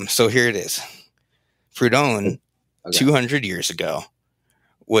here it is. Proudhon, 200 years ago,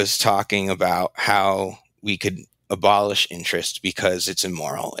 was talking about how we could abolish interest because it's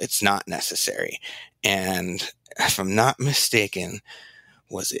immoral. It's not necessary. And if I'm not mistaken,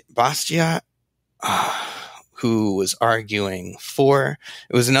 was it Bastiat who was arguing for?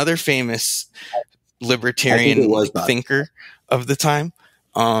 It was another famous libertarian thinker of the time.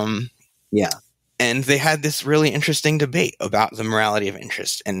 And they had this really interesting debate about the morality of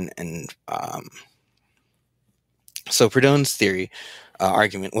interest. So Proudhon's theory,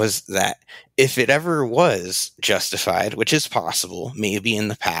 argument was that if it ever was justified, which is possible, maybe in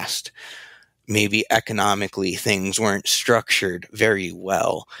the past, maybe economically things weren't structured very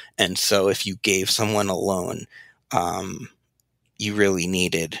well. And so if you gave someone a loan, you really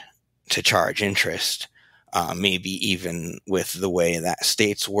needed to charge interest, maybe even with the way that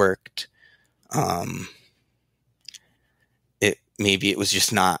states worked. Maybe it was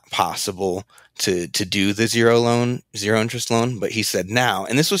just not possible to do the zero interest loan. But he said now,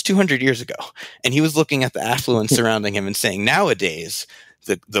 and this was 200 years ago, and he was looking at the affluence surrounding him and saying, nowadays,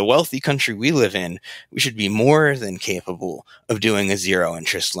 the wealthy country we live in, we should be more than capable of doing a zero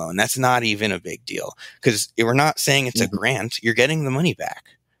interest loan. That's not even a big deal, because we're not saying it's a grant. You're getting the money back.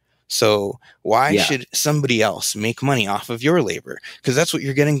 So why should somebody else make money off of your labor? Because that's what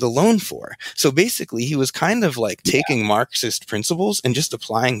you're getting the loan for. So basically, he was kind of like taking Marxist principles and just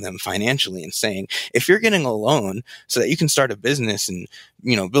applying them financially and saying, if you're getting a loan so that you can start a business and,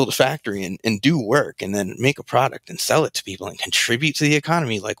 build a factory and do work and then make a product and sell it to people and contribute to the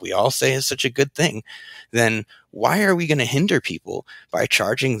economy, like we all say is such a good thing, then why are we going to hinder people by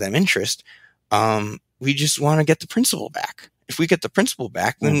charging them interest? We just want to get the principal back. If we get the principal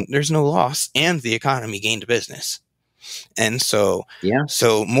back, then there's no loss and the economy gained a business. And so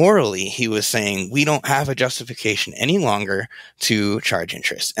morally, he was saying we don't have a justification any longer to charge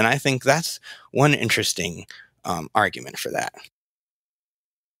interest. And I think that's one interesting argument for that.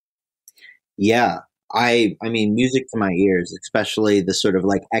 Yeah. I mean, music to my ears, especially the sort of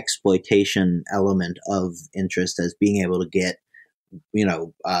exploitation element of interest as being able to get,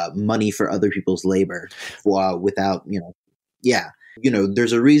 money for other people's labor without,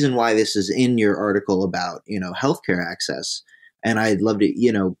 there's a reason why this is in your article about, healthcare access. And I'd love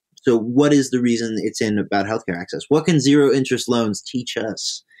to, so what is the reason it's in about healthcare access? What can zero interest loans teach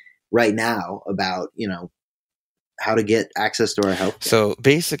us right now about, how to get access to our health? So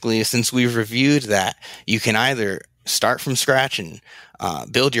basically, since we've reviewed that, you can either start from scratch and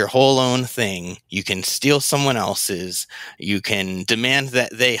build your whole own thing. You can steal someone else's. You can demand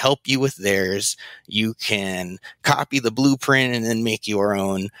that they help you with theirs. You can copy the blueprint and then make your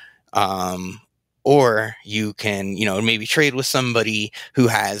own. Or you can, maybe trade with somebody who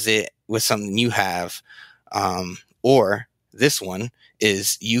has it with something you have. Or this one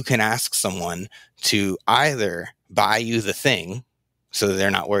is you can ask someone to either buy you the thing so that they're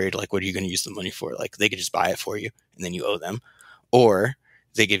not worried, like, what are you going to use the money for? Like, they could just buy it for you and then you owe them, or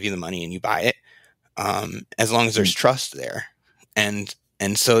they give you the money and you buy it, as long as there's trust there. And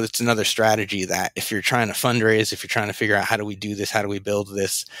so it's another strategy that if you're trying to fundraise, if you're trying to figure out how do we do this, how do we build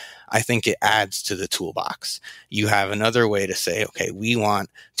this, I think it adds to the toolbox. You have another way to say, okay, we want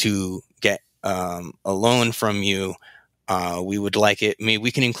to get a loan from you. We would like it. Maybe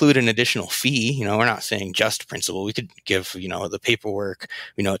we can include an additional fee. We're not saying just principal. We could give, the paperwork.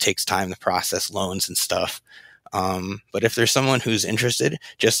 We know it takes time to process loans and stuff. But if there's someone who's interested,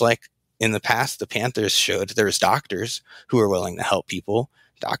 just like in the past, the Panthers showed there's doctors who are willing to help people.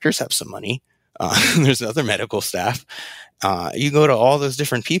 Doctors have some money. There's other medical staff. You go to all those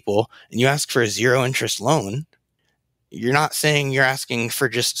different people and you ask for a 0 interest loan. You're not saying you're asking for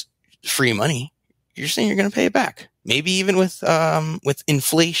just free money. You're saying you're going to pay it back. Maybe even with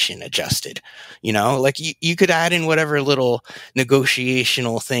inflation adjusted, like you could add in whatever little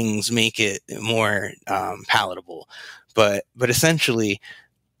negotiational things make it more palatable. But essentially,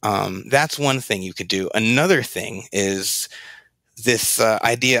 that's one thing you could do. Another thing is this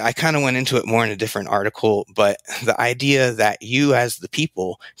idea. I kind of went into it more in a different article, but the idea that you as the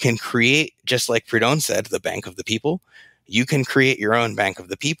people can create, just like Proudhon said, the bank of the people. You can create your own bank of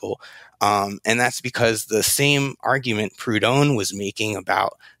the people. And that's because the same argument Proudhon was making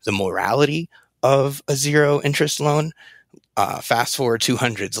about the morality of a 0 interest loan. Fast forward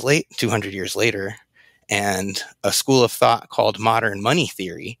 200 years later, and a school of thought called modern money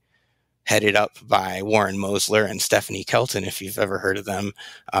theory, headed up by Warren Mosler and Stephanie Kelton, if you've ever heard of them.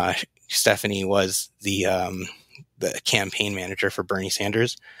 Stephanie was the campaign manager for Bernie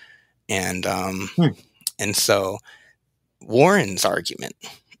Sanders. And so Warren's argument,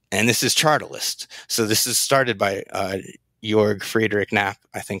 and this is chartalist. So this is started by Georg Friedrich Knapp.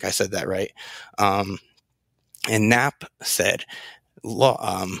 I think I said that right. And Knapp said,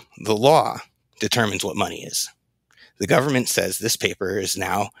 the law determines what money is. The government says this paper is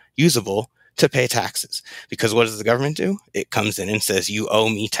now usable to pay taxes. Because what does the government do? It comes in and says, you owe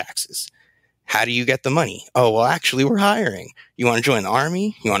me taxes. How do you get the money? Oh, well, actually, we're hiring. You want to join the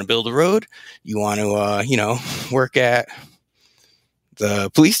army? You want to build a road? You want to, work at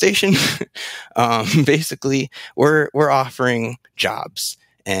the police station? Basically, we're offering jobs,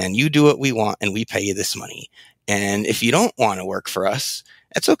 and you do what we want, and we pay you this money. And if you don't want to work for us,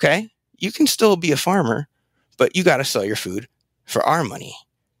 that's okay. You can still be a farmer, but you got to sell your food for our money.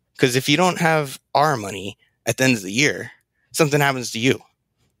 Because if you don't have our money at the end of the year, something happens to you.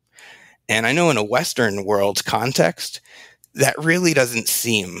 And I know in a Western world context, that really doesn't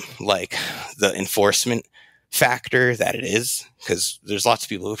seem like the enforcement factor that it is, because there's lots of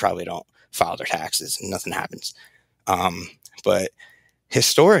people who probably don't file their taxes and nothing happens. But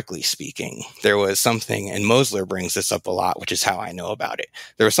historically speaking, there was something, and Mosler brings this up a lot, which is how I know about it.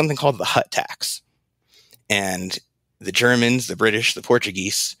 There was something called the hut tax. And the Germans, the British, the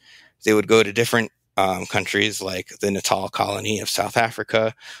Portuguese, they would go to different countries like the Natal colony of South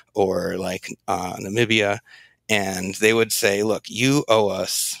Africa or like Namibia, and they would say, look, you owe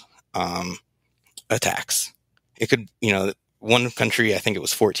us a tax. It could, one country, I think it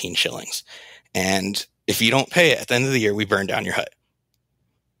was 14 shillings. And if you don't pay it at the end of the year, we burn down your hut.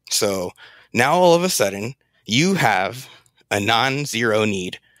 So now all of a sudden, you have a non-zero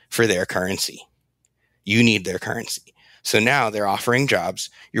need for their currency. You need their currency. So now they're offering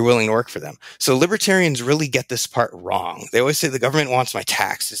jobs. You're willing to work for them. So libertarians really get this part wrong. They always say the government wants my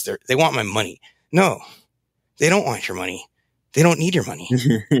taxes. They want my money. No, they don't want your money. They don't need your money.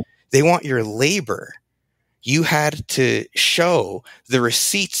 They want your labor. You had to show the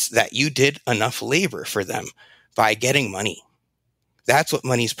receipts that you did enough labor for them by getting money. That's what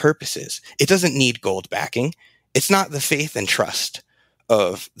money's purpose is. It doesn't need gold backing. It's not the faith and trust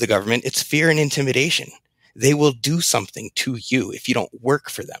of the government. It's fear and intimidation. They will do something to you if you don't work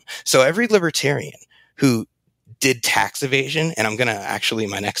for them. So every libertarian who did tax evasion, and I'm going to actually,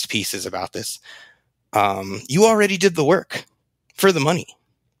 my next piece is about this. You already did the work for the money.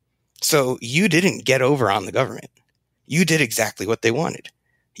 So you didn't get over on the government. You did exactly what they wanted.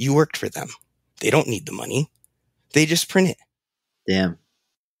 You worked for them. They don't need the money. They just print it. Damn.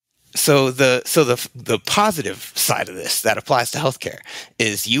 the positive side of this that applies to healthcare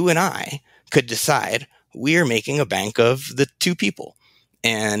is you and I could decide we are making a bank of the two people,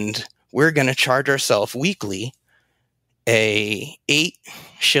 and we're going to charge ourselves weekly a 8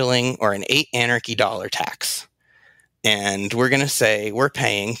 shilling or an 8 anarchy dollar tax. And we're going to say we're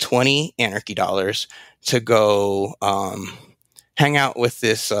paying 20 anarchy dollars to go hang out with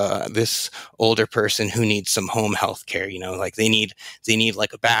this older person who needs some home health care. Like they need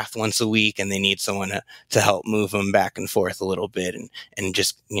like a bath once a week, and they need someone to help move them back and forth a little bit, and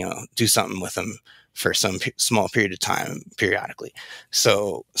just do something with them for some small period of time periodically.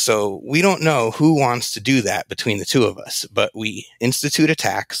 So we don't know who wants to do that between the two of us, but we institute a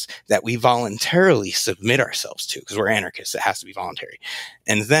tax that we voluntarily submit ourselves to, because we're anarchists. It has to be voluntary.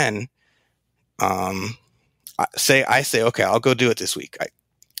 And then I say, okay, I'll go do it this week.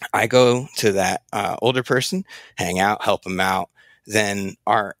 I go to that older person, hang out, help them out. Then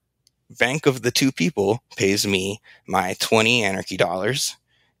our bank of the two people pays me my 20 anarchy dollars.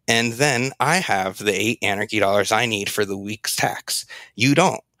 And then I have the 8 anarchy dollars I need for the week's tax. You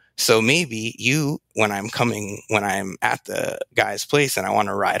don't. So maybe you, when I'm at the guy's place and I want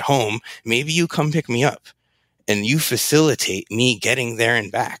to ride home, maybe you come pick me up and you facilitate me getting there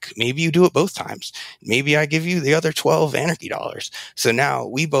and back. Maybe you do it both times. Maybe I give you the other 12 anarchy dollars. So now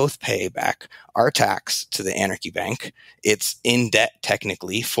we both pay back our tax to the anarchy bank. It's in debt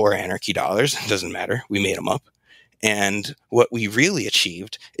technically for anarchy dollars. It doesn't matter. We made them up. And what we really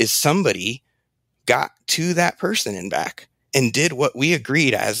achieved is somebody got to that person and back and did what we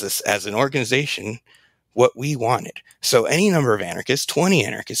agreed as an organization, what we wanted. So any number of anarchists, 20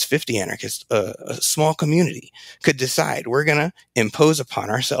 anarchists, 50 anarchists, a small community could decide we're going to impose upon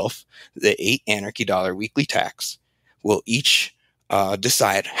ourselves the 8 anarchy dollar weekly tax. We'll each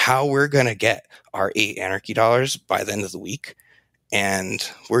decide how we're going to get our 8 anarchy dollars by the end of the week. And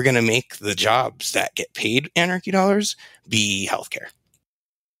we're going to make the jobs that get paid anarchy dollars be healthcare.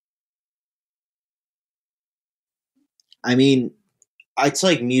 I mean, it's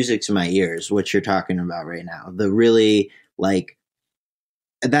like music to my ears, what you're talking about right now. The really, like,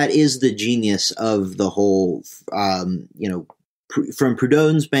 that is the genius of the whole, from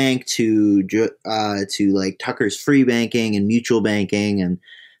Prudhoe's bank to like Tucker's free banking and mutual banking and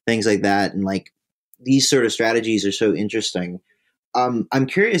things like that. And like these sort of strategies are so interesting. I'm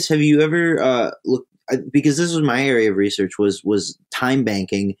curious, have you ever looked, because this was my area of research, was time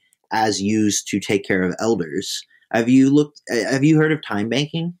banking as used to take care of elders. Have you heard of time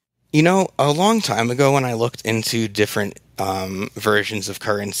banking? A long time ago when I looked into different versions of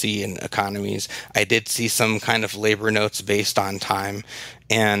currency and economies, I did see some kind of labor notes based on time.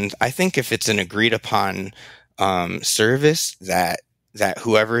 And I think if it's an agreed upon service that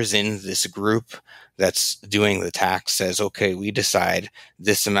whoever's in this group that's doing the tax says, okay, we decide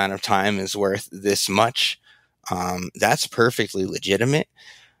this amount of time is worth this much. That's perfectly legitimate.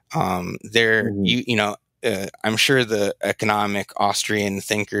 I'm sure the economic Austrian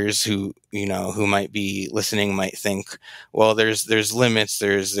thinkers who might be listening might think, well, there's limits,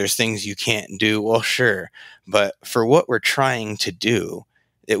 there's things you can't do. Well, sure. But for what we're trying to do,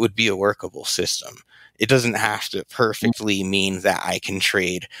 it would be a workable system. It doesn't have to perfectly mean that I can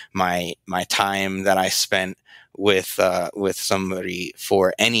trade my time that I spent with somebody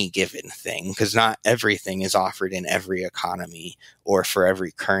for any given thing, because not everything is offered in every economy or for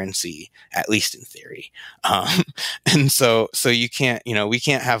every currency, at least in theory. And so you can't, we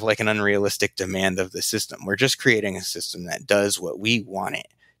can't have like an unrealistic demand of the system. We're just creating a system that does what we want it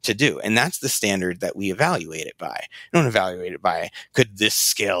to do. And that's the standard that we evaluate it by. We don't evaluate it by, could this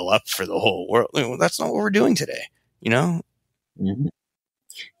scale up for the whole world? Well, that's not what we're doing today, Mm-hmm.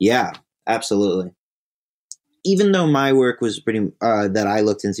 Yeah, absolutely. Even though my work was pretty, that I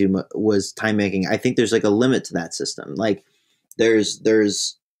looked into was time making, I think there's like a limit to that system. Like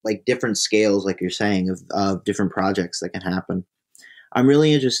there's like different scales, like you're saying, of different projects that can happen. I'm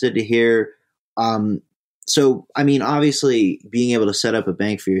really interested to hear, so, I mean, obviously, being able to set up a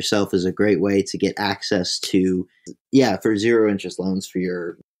bank for yourself is a great way to get access to, for zero interest loans for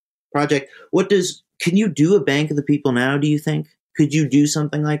your project. Can you do a bank of the people now, do you think? Could you do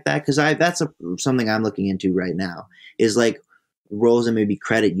something like that? Because that's something I'm looking into right now, is like roles that maybe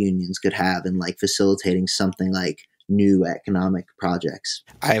credit unions could have in like facilitating something like new economic projects.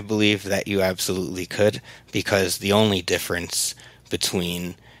 I believe that you absolutely could, because the only difference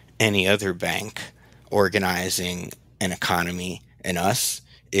between any other bank organizing an economy and us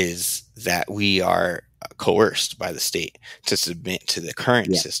is that we are coerced by the state to submit to the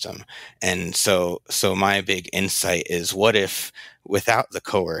current system. And so my big insight is, what if without the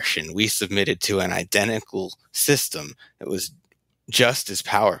coercion we submitted to an identical system that was just as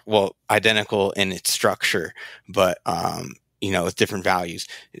identical in its structure, but with different values.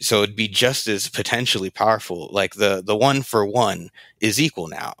 So it'd be just as potentially powerful. Like the 1 for 1 is equal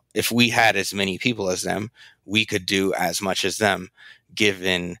now. If we had as many people as them, we could do as much as them,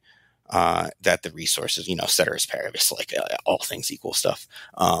 given that the resources, ceteris paribus, like all things equal stuff.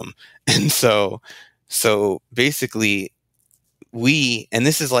 And so basically, and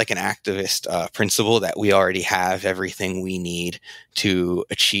this is like an activist principle, that we already have everything we need to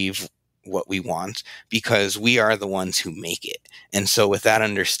achieve what we want, because we are the ones who make it. And so with that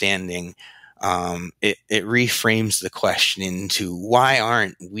understanding, it reframes the question into, why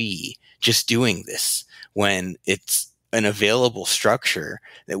aren't we just doing this when it's an available structure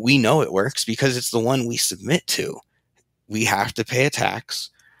that we know it works, because it's the one we submit to? We have to pay a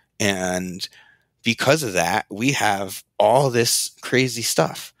tax, and because of that, we have all this crazy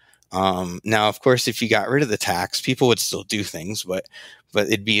stuff. Now, of course, if you got rid of the tax, people would still do things, but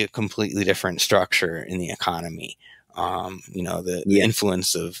it'd be a completely different structure in the economy. The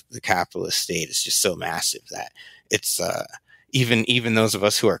influence of the capitalist state is just so massive that it's even those of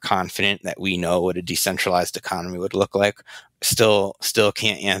us who are confident that we know what a decentralized economy would look like still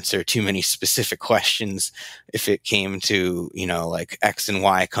can't answer too many specific questions. If it came to, like X and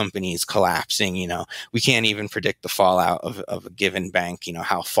Y companies collapsing, we can't even predict the fallout of a given bank.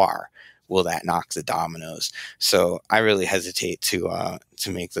 How far will that knock the dominoes? So I really hesitate to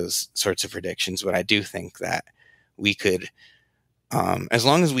make those sorts of predictions, but I do think that we could, as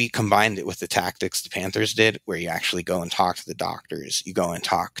long as we combined it with the tactics the Panthers did, where you actually go and talk to the doctors, you go and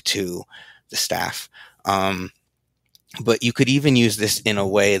talk to the staff. But you could even use this in a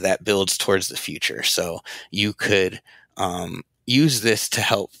way that builds towards the future. So you could use this to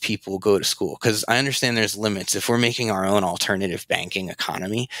help people go to school. Because I understand there's limits. If we're making our own alternative banking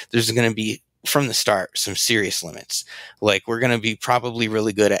economy, there's going to be, from the start, some serious limits. Like, we're going to be probably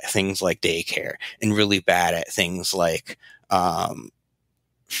really good at things like daycare and really bad at things like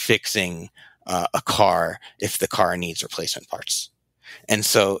fixing a car if the car needs replacement parts. And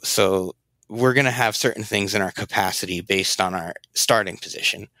so we're going to have certain things in our capacity based on our starting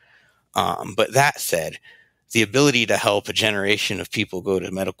position. But that said, the ability to help a generation of people go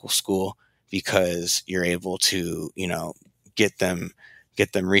to medical school because you're able to, get them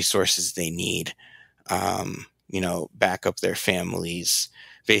resources they need, back up their families,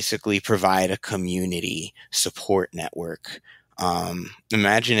 basically provide a community support network.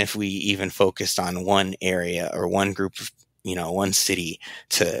 Imagine if we even focused on one area or one group of, one city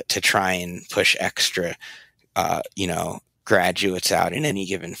to try and push extra, graduates out in any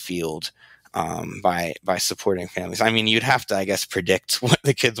given field, by supporting families. I mean, you'd have to, I guess, predict what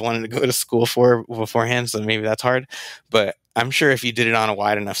the kids wanted to go to school for beforehand. So maybe that's hard, but I'm sure if you did it on a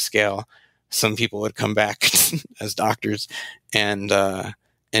wide enough scale, some people would come back as doctors, and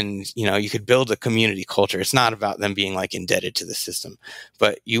you could build a community culture. It's not about them being like indebted to the system,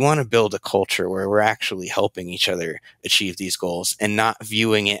 but you want to build a culture where we're actually helping each other achieve these goals and not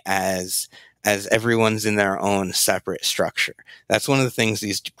viewing it as everyone's in their own separate structure. That's one of the things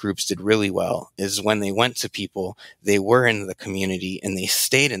these groups did really well, is when they went to people, they were in the community and they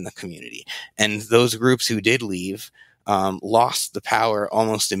stayed in the community. And those groups who did leave lost the power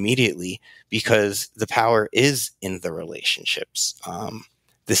almost immediately, because the power is in the relationships.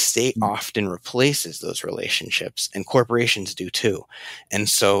 The state often replaces those relationships, and corporations do too. And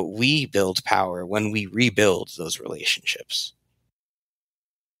so we build power when we rebuild those relationships.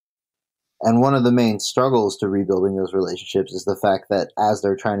 And one of the main struggles to rebuilding those relationships is the fact that as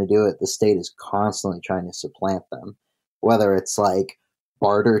they're trying to do it, the state is constantly trying to supplant them. Whether it's like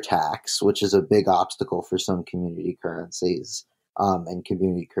barter tax, which is a big obstacle for some community currencies and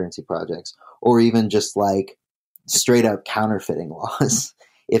community currency projects, or even just like straight up counterfeiting laws,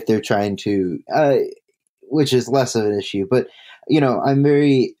 if they're trying to, which is less of an issue. But,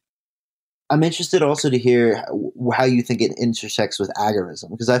 I'm interested also to hear how you think it intersects with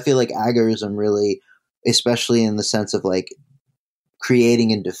agorism, because I feel like agorism really, especially in the sense of like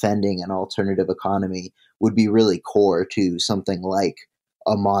creating and defending an alternative economy, would be really core to something like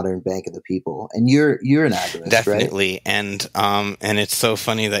a modern Bank of the People. And you're an agorist, definitely, right? And it's so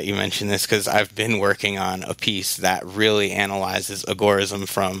funny that you mentioned this, because I've been working on a piece that really analyzes agorism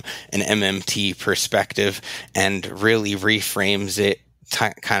from an MMT perspective and really reframes it,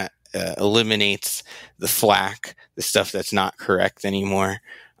 kind of eliminates the flack, the stuff that's not correct anymore,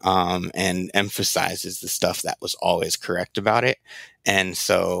 and emphasizes the stuff that was always correct about it. And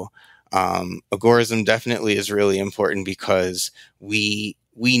so agorism definitely is really important, because we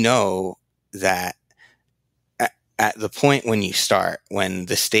know that at the point when you start, when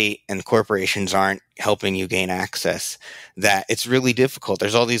the state and corporations aren't helping you gain access, that it's really difficult.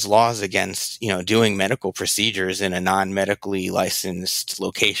 There's all these laws against, doing medical procedures in a non-medically licensed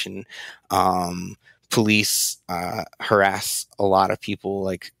location. Police harass a lot of people,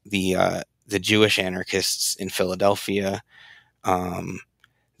 like the Jewish anarchists in Philadelphia.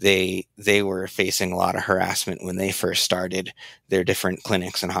 They were facing a lot of harassment when they first started their different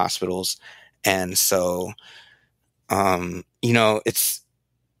clinics and hospitals. And so,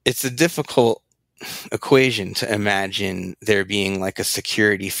 it's a difficult equation to imagine there being like a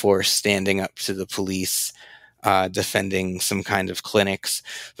security force standing up to the police, defending some kind of clinics.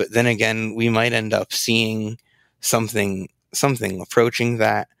 But then again, we might end up seeing something approaching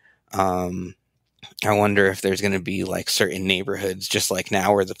that. I wonder if there's going to be like certain neighborhoods, just like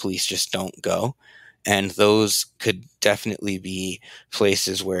now, where the police just don't go. And those could definitely be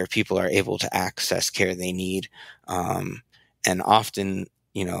places where people are able to access care they need. And often,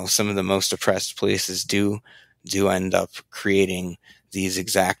 some of the most oppressed places do end up creating these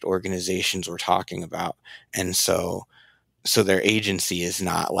exact organizations we're talking about. And so their agency is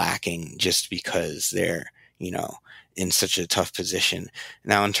not lacking just because they're, in such a tough position.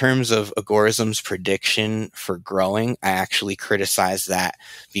 Now, in terms of agorism's prediction for growing, I actually criticize that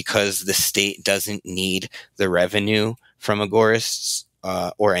because the state doesn't need the revenue from agorists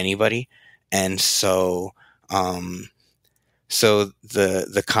or anybody. And so the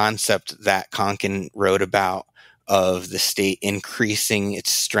concept that Konkin wrote about of the state increasing its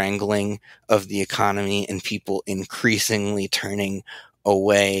strangling of the economy and people increasingly turning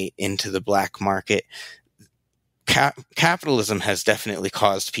away into the black market, capitalism has definitely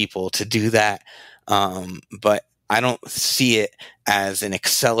caused people to do that, but I don't see it as an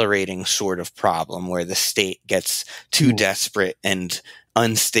accelerating sort of problem where the state gets too desperate and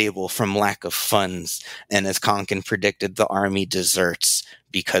unstable from lack of funds, and as Konkin predicted, the army deserts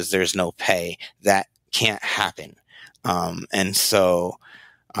because there's no pay. That can't happen. And so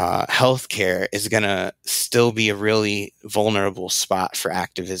healthcare is going to still be a really vulnerable spot for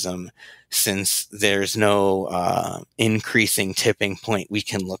activism, since there's no increasing tipping point we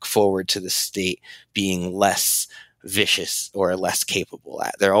can look forward to the state being less vicious or less capable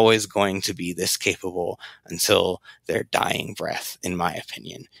at. They're always going to be this capable until their dying breath, in my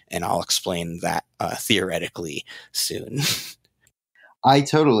opinion. And I'll explain that theoretically soon. I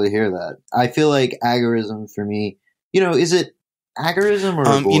totally hear that. I feel like agorism for me, is it agorism or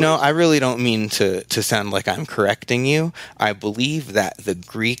agorism? I really don't mean to sound like I'm correcting you. I believe that the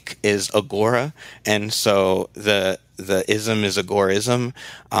Greek is agora, and so the ism is agorism.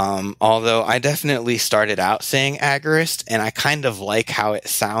 Although I definitely started out saying agorist, and I kind of like how it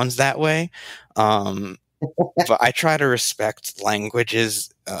sounds that way. But I try to respect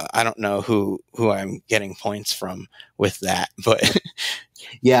languages. I don't know who I'm getting points from with that, but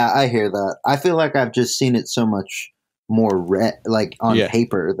yeah, I hear that. I feel like I've just seen it so much more like on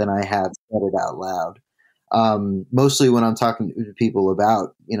paper than I have said it out loud. Mostly when I'm talking to people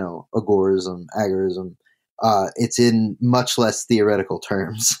about, agorism, agorism, it's in much less theoretical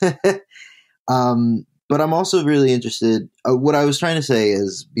terms. But I'm also really interested. What I was trying to say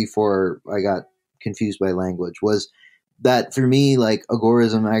is, before I got confused by language, was that for me, like,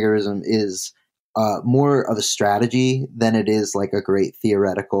 agorism, agorism is more of a strategy than it is like a great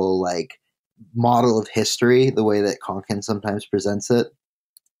theoretical, like, model of history, the way that Konkin sometimes presents it.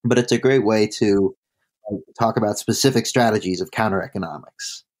 But it's a great way to talk about specific strategies of counter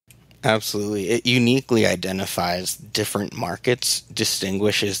economics. Absolutely. It uniquely identifies different markets,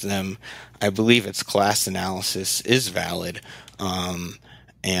 distinguishes them. I believe its class analysis is valid. And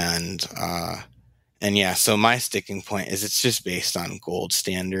yeah, so my sticking point is it's just based on gold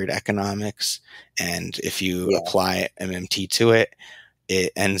standard economics. And if you apply MMT to it,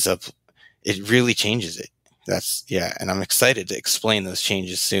 it really changes it. And I'm excited to explain those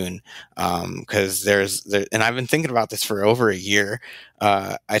changes soon. Cause and I've been thinking about this for over a year.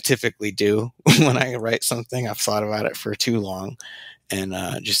 I typically do when I write something. I've thought about it for too long, and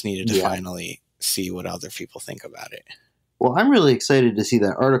just needed to finally see what other people think about it. Well, I'm really excited to see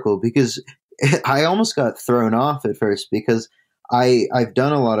that article, because I almost got thrown off at first, because I've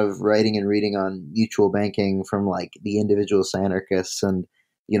done a lot of writing and reading on mutual banking from like the individualist anarchists and,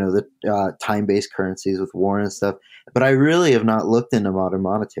 the time-based currencies with Warren and stuff. But I really have not looked into modern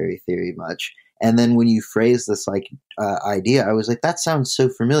monetary theory much. And then when you phrase this like idea, I was like, that sounds so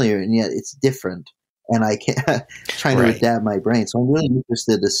familiar, and yet it's different. And I can't trying to adapt my brain. So I'm really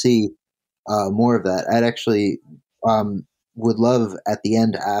interested to see more of that. I'd actually would love at the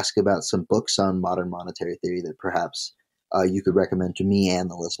end to ask about some books on modern monetary theory that perhaps you could recommend to me and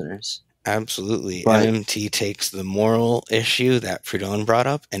the listeners. Absolutely. But MMT takes the moral issue that Proudhon brought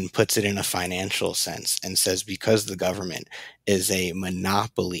up and puts it in a financial sense and says because the government is a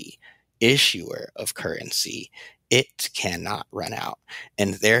monopoly issuer of currency, it cannot run out.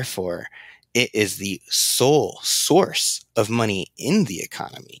 And therefore, it is the sole source of money in the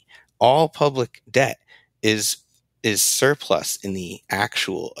economy. All public debt is surplus in the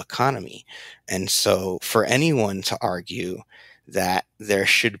actual economy. And so for anyone to argue that there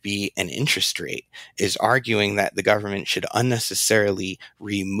should be an interest rate is arguing that the government should unnecessarily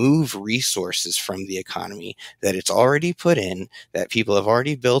remove resources from the economy that it's already put in, that people have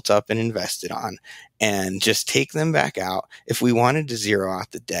already built up and invested on, and just take them back out. If we wanted to zero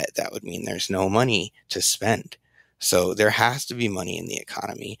out the debt, that would mean there's no money to spend. So there has to be money in the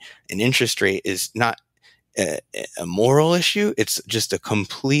economy. An interest rate is not a moral issue. It's just a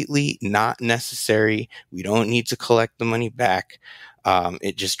completely not necessary. We don't need to collect the money back.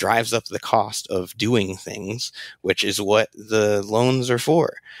 It just drives up the cost of doing things, which is what the loans are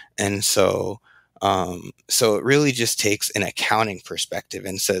for. And so it really just takes an accounting perspective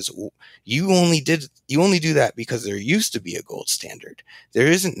and says, you only do that because there used to be a gold standard. There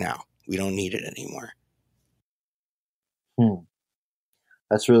isn't now. We don't need it anymore.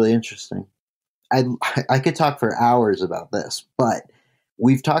 That's really interesting. I could talk for hours about this, but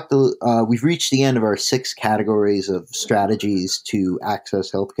we've reached the end of our 6 categories of strategies to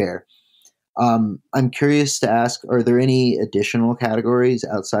access healthcare. I'm curious to ask, are there any additional categories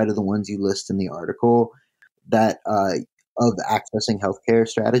outside of the ones you list in the article that of accessing healthcare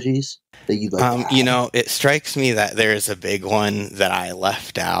strategies that you'd like to add? It strikes me that there is a big one that I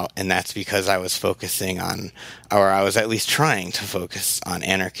left out, and that's because I was focusing on, or I was at least trying to focus on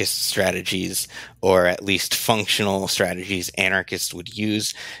anarchist strategies, or at least functional strategies anarchists would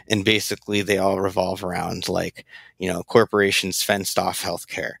use. And basically they all revolve around corporations fenced off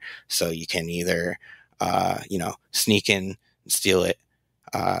healthcare. So you can either, sneak in and steal it.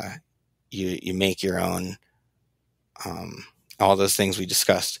 You make your own, all those things we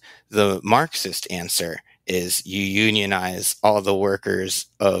discussed. The Marxist answer is you unionize all the workers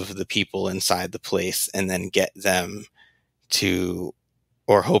of the people inside the place and then get them to,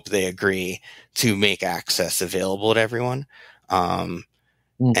 or hope they agree, to make access available to everyone. And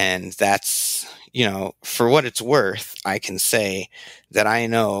that's, for what it's worth, I can say that I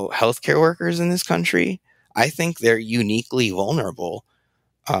know healthcare workers in this country. I think they're uniquely vulnerable,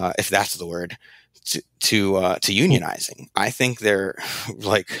 if that's the word, to unionizing. I think they're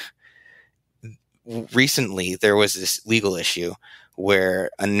recently there was this legal issue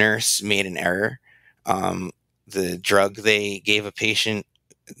where a nurse made an error. The drug they gave a patient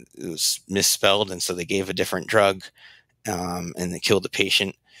was misspelled, and so they gave a different drug, and they killed the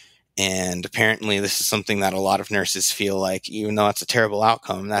patient. And apparently this is something that a lot of nurses feel like, even though it's a terrible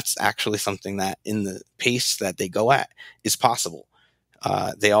outcome, that's actually something that in the pace that they go at is possible.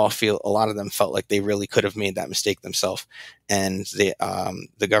 A lot of them felt like they really could have made that mistake themselves, and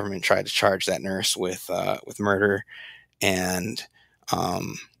the government tried to charge that nurse with murder, and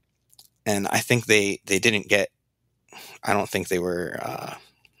I think they didn't get. I don't think they were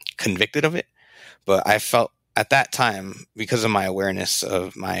convicted of it, but I felt at that time, because of my awareness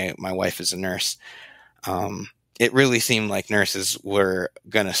of my wife as a nurse, it really seemed like nurses were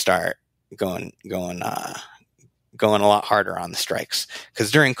gonna start going a lot harder on the strikes,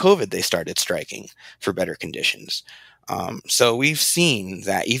 because during COVID they started striking for better conditions. So we've seen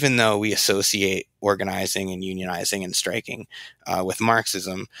that even though we associate organizing and unionizing and striking with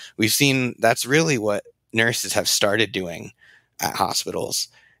Marxism, we've seen that's really what nurses have started doing at hospitals.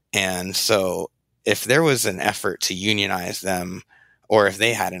 And so if there was an effort to unionize them, or if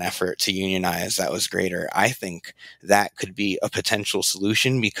they had an effort to unionize that was greater, I think that could be a potential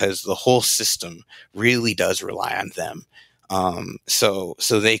solution, because the whole system really does rely on them. So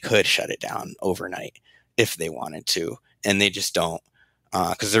they could shut it down overnight if they wanted to, and they just don't,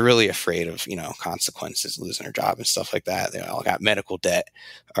 because they're really afraid of, consequences, losing their job and stuff like that. They all got medical debt,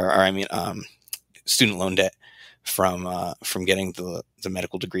 student loan debt from getting the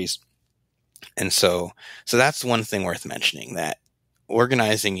medical degrees. And so that's one thing worth mentioning, that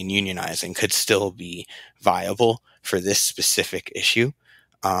organizing and unionizing could still be viable for this specific issue.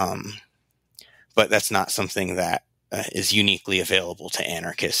 But that's not something that is uniquely available to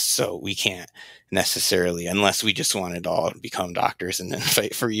anarchists. So we can't necessarily, unless we just wanted to all become doctors and then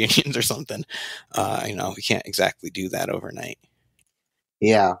fight for unions or something, we can't exactly do that overnight.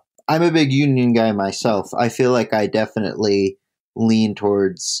 Yeah, I'm a big union guy myself. I feel like I definitely lean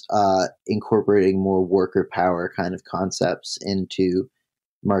towards incorporating more worker power kind of concepts into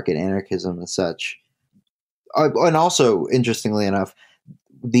market anarchism and such. And also, interestingly enough,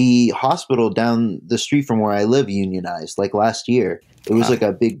 the hospital down the street from where I live unionized, like last year. It was like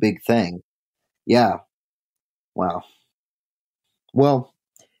a big thing. Yeah. Wow. Well,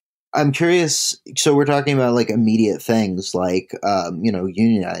 I'm curious. So we're talking about like immediate things like,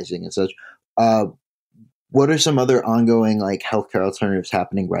 unionizing and such. What are some other ongoing like healthcare alternatives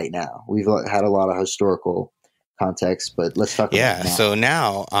happening right now? We've had a lot of historical context, but let's talk about now. So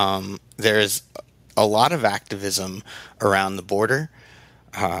now there's a lot of activism around the border.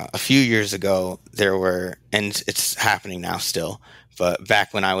 A few years ago, there were, and it's happening now still, but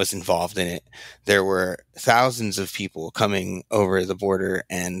back when I was involved in it, there were thousands of people coming over the border,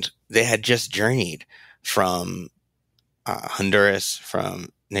 and they had just journeyed from Honduras, from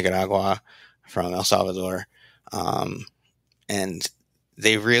Nicaragua, from El Salvador, and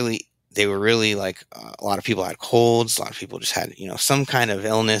they were really like a lot of people had colds. A lot of people just had, some kind of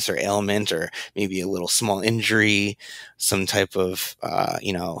illness or ailment, or maybe a little small injury, some type of,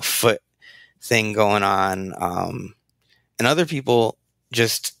 foot thing going on. And other people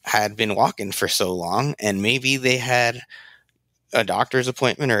just had been walking for so long, and maybe they had a doctor's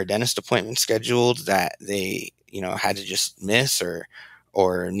appointment or a dentist appointment scheduled that they, had to just miss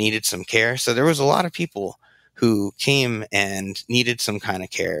or needed some care. So there was a lot of people who came and needed some kind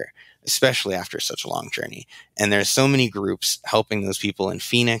of care, especially after such a long journey. And there's so many groups helping those people in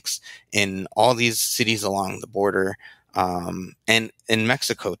Phoenix, in all these cities along the border, and in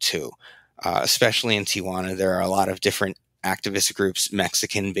Mexico too, especially in Tijuana. There are a lot of different activist groups,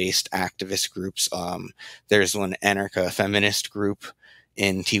 Mexican-based activist groups. There's one anarcha-feminist group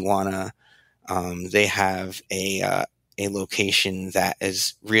in Tijuana. They have a location that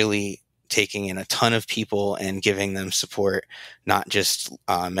is really taking in a ton of people and giving them support, not just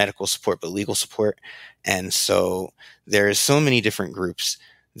medical support, but legal support. And so there's so many different groups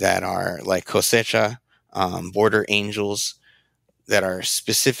that are like Cosecha, Border Angels, that are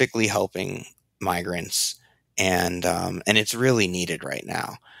specifically helping migrants. And it's really needed right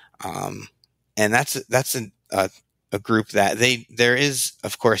now. And that's a group that there is,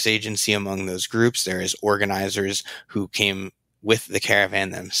 of course, agency among those groups. There is organizers who came with the caravan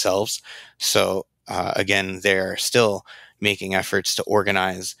themselves. So again, they're still making efforts to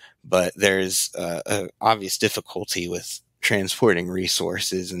organize, but there's an obvious difficulty with transporting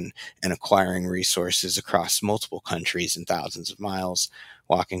resources and acquiring resources across multiple countries and thousands of miles,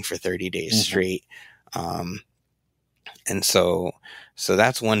 walking for 30 days straight. And so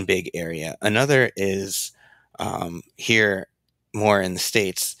that's one big area. Another is here more in the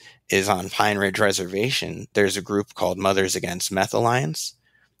States is on Pine Ridge Reservation. There's a group called Mothers Against Meth Alliance,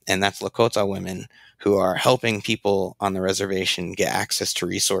 and that's Lakota women who are helping people on the reservation get access to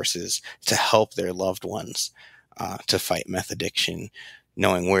resources to help their loved ones to fight meth addiction,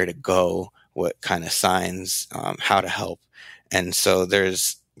 knowing where to go, what kind of signs, how to help. And so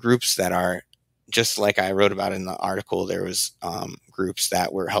there's groups that are, just like I wrote about in the article, there was groups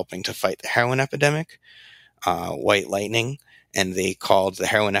that were helping to fight the heroin epidemic, White Lightning, and they called the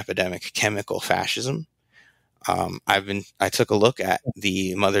heroin epidemic chemical fascism. I took a look at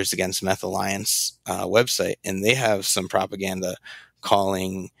the Mothers Against Meth Alliance website, and they have some propaganda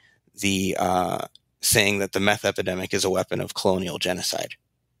calling saying that the meth epidemic is a weapon of colonial genocide.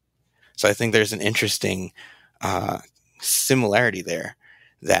 So I think there's an interesting similarity there,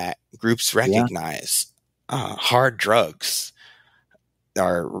 that groups recognize hard drugs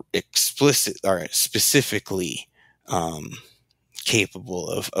are specifically capable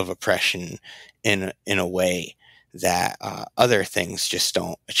of oppression in a way that other things just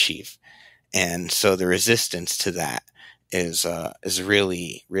don't achieve. And so the resistance to that is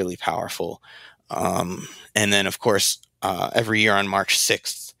really, really powerful. And then, of course, every year on March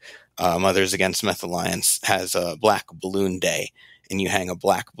 6th, Mothers Against Meth Alliance has a Black Balloon Day, and you hang a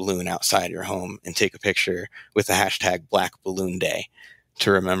black balloon outside your home and take a picture with the hashtag Black Balloon Day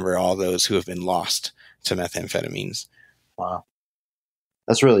to remember all those who have been lost to methamphetamines. Wow.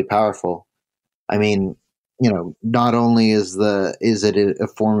 That's really powerful. I mean, not only is it a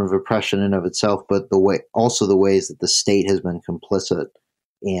form of oppression in of itself, but the ways that the state has been complicit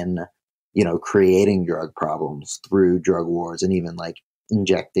in, creating drug problems through drug wars and even like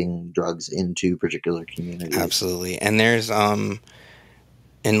injecting drugs into particular communities. Absolutely. And there's,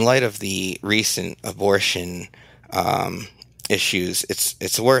 in light of the recent abortion issues,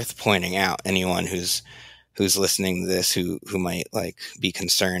 it's worth pointing out, anyone who's listening to this who might be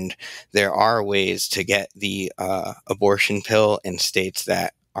concerned, there are ways to get the abortion pill in states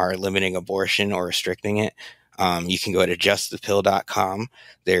that are limiting abortion or restricting it. You can go to justthepill.com.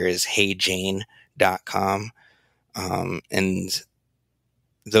 There is heyjane.com. And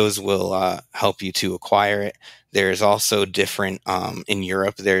those will help you to acquire it. There's also different, in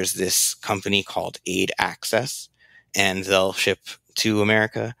Europe, there's this company called Aid Access, and they'll ship to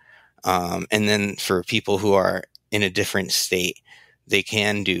America. And then for people who are in a different state, they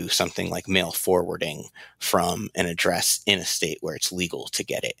can do something like mail forwarding from an address in a state where it's legal to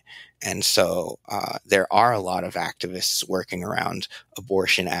get it. And so there are a lot of activists working around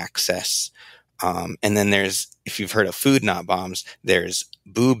abortion access. And then there's, if you've heard of Food Not Bombs, there's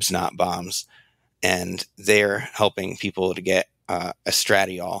Boobs Not Bombs, and they're helping people to get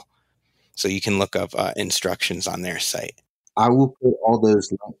estradiol. So you can look up instructions on their site. I will put all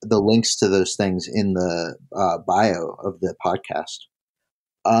the links to those things in the bio of the podcast.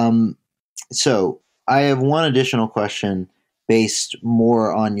 So I have one additional question based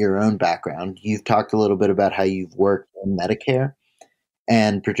more on your own background. You've talked a little bit about how you've worked in Medicare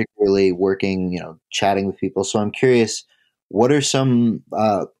and particularly working, chatting with people. So I'm curious, what are some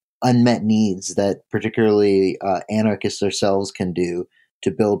unmet needs that particularly anarchists ourselves can do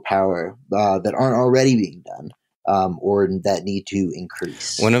to build power that aren't already being done? Or that need to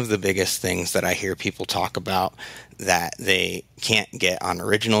increase? One of the biggest things that I hear people talk about that they can't get on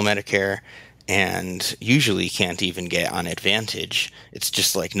original Medicare and usually can't even get on Advantage, it's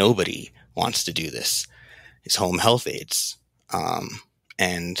just like nobody wants to do this, is home health aides.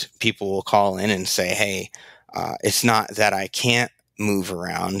 And people will call in and say, hey, it's not that I can't move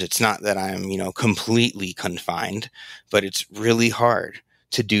around. It's not that I'm, completely confined, but it's really hard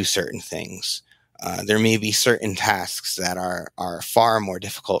to do certain things. There may be certain tasks that are far more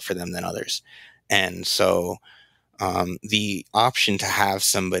difficult for them than others. And so the option to have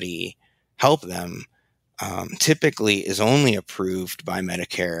somebody help them typically is only approved by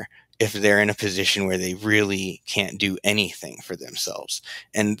Medicare if they're in a position where they really can't do anything for themselves.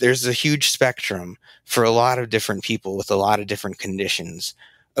 And there's a huge spectrum for a lot of different people with a lot of different conditions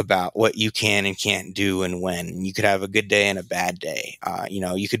about what you can and can't do and when. You could have a good day and a bad day.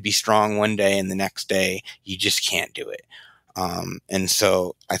 You could be strong one day and the next day you just can't do it. And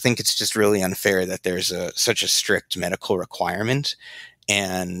so I think it's just really unfair that there's such a strict medical requirement.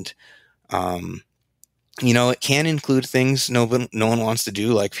 And, it can include things no one wants to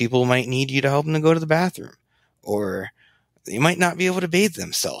do. Like people might need you to help them to go to the bathroom, or they might not be able to bathe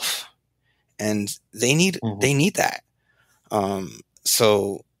themselves, and they need that.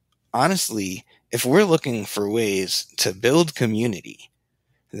 So honestly, if we're looking for ways to build community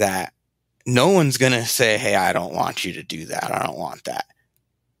that no one's going to say, hey, I don't want you to do that, I don't want that,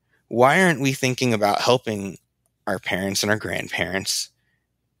 why aren't we thinking about helping our parents and our grandparents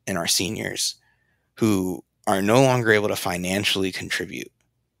and our seniors who are no longer able to financially contribute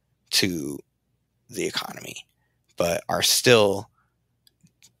to the economy, but are still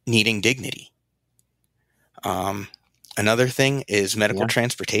needing dignity? Another thing is medical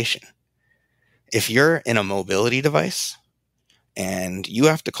transportation. If you're in a mobility device and you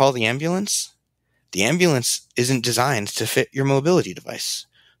have to call the ambulance isn't designed to fit your mobility device.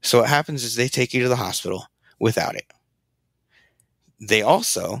 So what happens is they take you to the hospital without it. They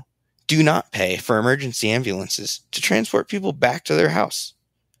also do not pay for emergency ambulances to transport people back to their house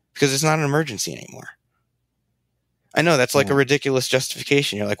because it's not an emergency anymore. I know that's like a ridiculous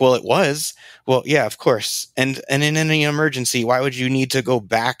justification. You're like, well, it was. Well, yeah, of course. And in any emergency, why would you need to go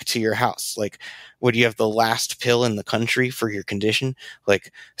back to your house? Like, would you have the last pill in the country for your condition?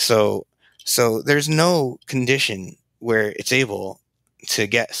 Like, so there's no condition where it's able to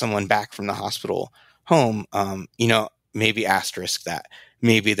get someone back from the hospital home. Maybe asterisk that.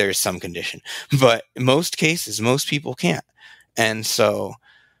 Maybe there's some condition, but in most cases, most people can't. And so,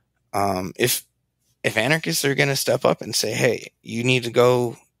 if anarchists are going to step up and say, hey, you need to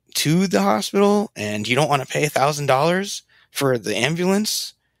go to the hospital and you don't want to pay $1,000 for the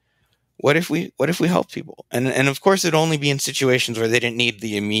ambulance, what if we help people? And of course it'd only be in situations where they didn't need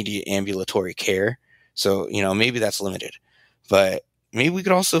the immediate ambulatory care. So, maybe that's limited, but maybe we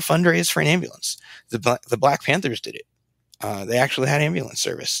could also fundraise for an ambulance. The Black Panthers did it. They actually had ambulance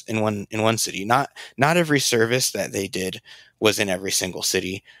service in one city. Not every service that they did was in every single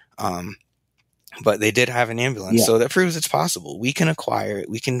city. But they did have an ambulance. Yeah. So that proves it's possible. We can acquire it.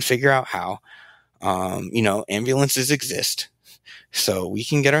 We can figure out how. Ambulances exist. So we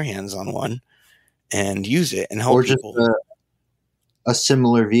can get our hands on one and use it and help people. Or just a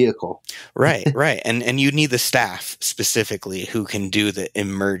similar vehicle. Right. And you need the staff specifically who can do the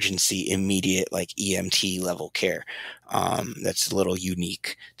emergency, immediate, like EMT level care. That's a little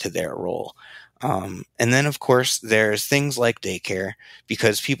unique to their role. And then, of course, there's things like daycare,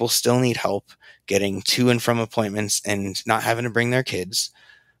 because people still need help getting to and from appointments and not having to bring their kids.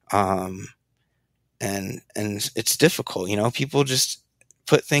 And it's difficult, people just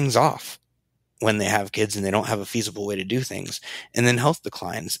put things off when they have kids and they don't have a feasible way to do things, and then health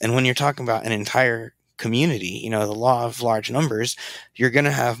declines. And when you're talking about an entire community, the law of large numbers, you're going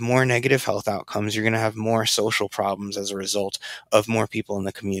to have more negative health outcomes. You're going to have more social problems as a result of more people in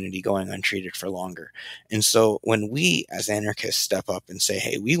the community going untreated for longer. And so when we as anarchists step up and say,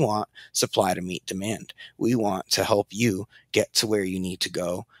 hey, we want supply to meet demand, we want to help you get to where you need to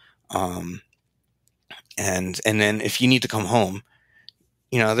go. And then if you need to come home,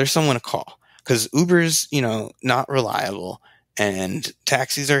 there's someone to call, because Uber's, not reliable, and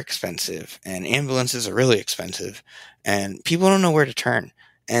taxis are expensive, and ambulances are really expensive, and people don't know where to turn,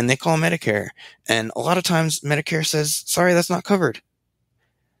 and they call Medicare. And a lot of times Medicare says, sorry, that's not covered.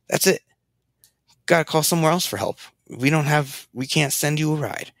 That's it. Got to call somewhere else for help. We can't send you a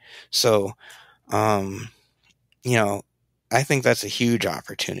ride. So, I think that's a huge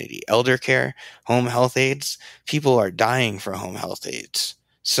opportunity. Elder care, home health aides, people are dying for home health aides.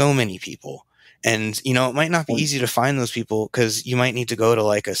 So many people. And, it might not be easy to find those people, because you might need to go to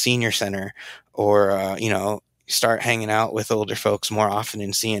like a senior center or, start hanging out with older folks more often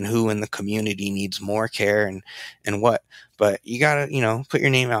and seeing who in the community needs more care and what. But you got to, put your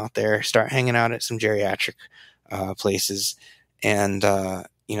name out there, start hanging out at some geriatric places. And,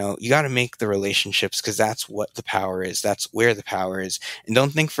 you got to make the relationships, because that's what the power is. That's where the power is. And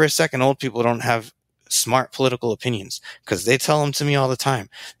don't think for a second old people don't have smart political opinions, because they tell them to me all the time.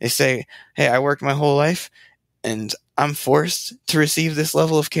 They say, hey, I worked my whole life and I'm forced to receive this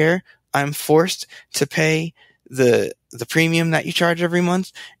level of care. I'm forced to pay the premium that you charge every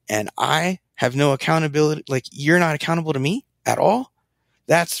month, and I have no accountability. Like, you're not accountable to me at all.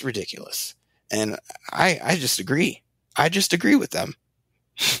 That's ridiculous. And I just agree. I just agree with them.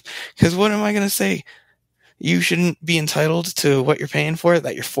 Because what am I going to say? You shouldn't be entitled to what you're paying for,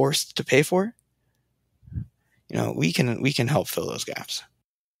 that you're forced to pay for? We can help fill those gaps.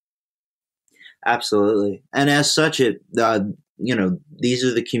 Absolutely. And as such, these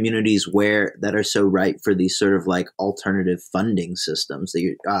are the communities that are so ripe for these sort of like alternative funding systems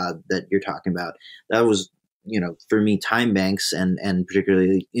that you're talking about. That was, for me, time banks and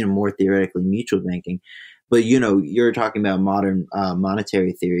particularly, more theoretically mutual banking. But, you're talking about modern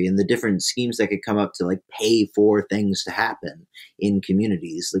monetary theory and the different schemes that could come up to like pay for things to happen in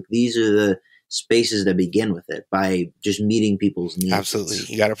communities. Like, these are the spaces that begin with it, by just meeting people's needs. Absolutely.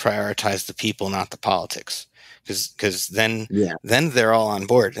 You got to prioritize the people, not the politics. Because then they're all on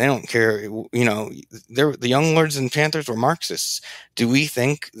board. They don't care. The Young Lords and Panthers were Marxists. Do we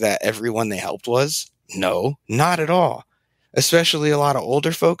think that everyone they helped was? No, not at all. Especially a lot of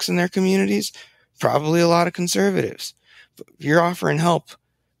older folks in their communities, probably a lot of conservatives. But if you're offering help,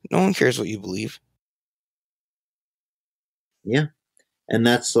 no one cares what you believe. Yeah. And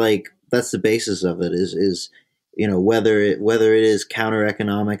that's the basis of it is whether it is counter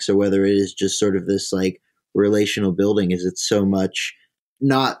economics or whether it is just sort of this like relational building, is it's so much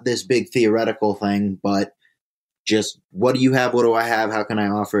not this big theoretical thing, but just, what do you have? What do I have? How can I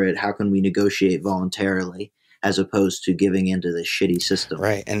offer it? How can we negotiate voluntarily, as opposed to giving into this shitty system?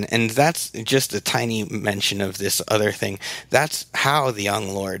 Right. And that's just a tiny mention of this other thing. That's how the Young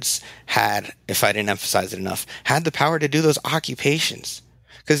Lords had, if I didn't emphasize it enough, had the power to do those occupations.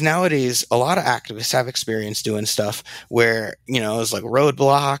 Because nowadays, a lot of activists have experience doing stuff where, it was like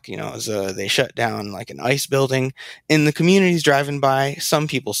roadblock, they shut down like an ICE building, and the community's driving by, some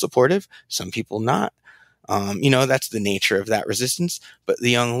people supportive, some people not. That's the nature of that resistance. But the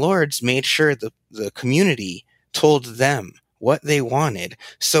Young Lords made sure the community told them what they wanted.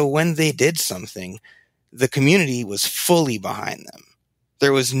 So when they did something, the community was fully behind them.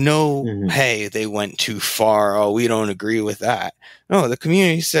 There was no, hey, they went too far. Oh, we don't agree with that. No, the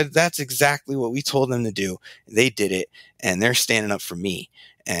community said, that's exactly what we told them to do. They did it, and they're standing up for me.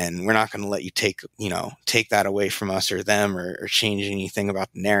 And we're not going to let you take that away from us or them, or change anything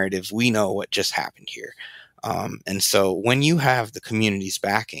about the narratives. We know what just happened here. And so when you have the community's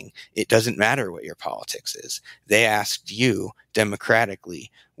backing, it doesn't matter what your politics is. They asked you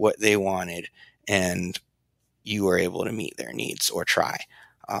democratically what they wanted, and you were able to meet their needs or try.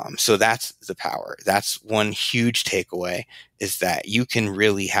 So that's the power. That's one huge takeaway, is that you can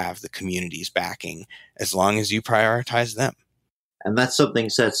really have the community's backing as long as you prioritize them. And that's something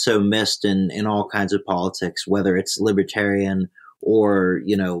that's so missed in all kinds of politics, whether it's libertarian or,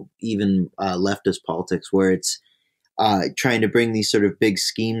 even leftist politics, where it's trying to bring these sort of big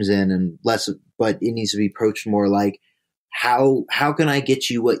schemes in, and less, but it needs to be approached more like, how can I get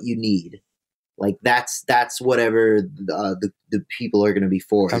you what you need? Like, that's whatever the people are going to be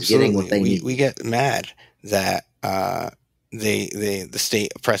for, is getting what they need. We get mad that the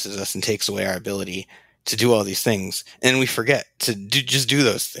state oppresses us and takes away our ability to do all these things, and we forget to just do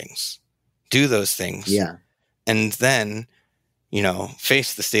those things. Do those things. Yeah. And then,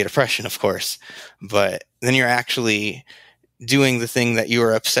 face the state oppression, of course, but then you're actually doing the thing that you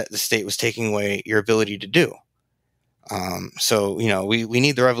were upset the state was taking away your ability to do. So, we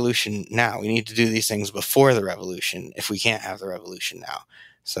need the revolution now. We need to do these things before the revolution if we can't have the revolution now.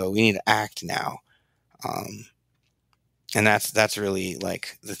 So we need to act now. And that's really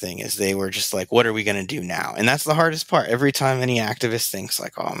like the thing is they were just like, what are we going to do now? And that's the hardest part. Every time any activist thinks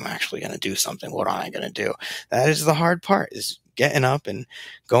like, oh, I'm actually going to do something. What am I going to do? That is the hard part, is getting up and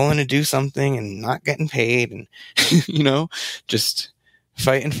going to do something and not getting paid and, just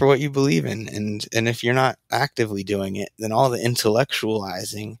fighting for what you believe in. And if you're not actively doing it, then all the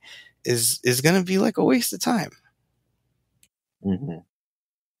intellectualizing is going to be like a waste of time. Mm-hmm.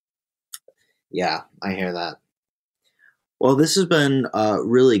 Yeah, I hear that. Well, this has been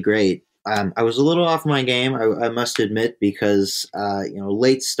really great. I was a little off my game, I must admit, because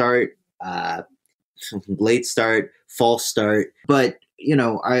late start, false start. But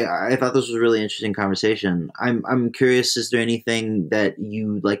I thought this was a really interesting conversation. I'm curious, is there anything that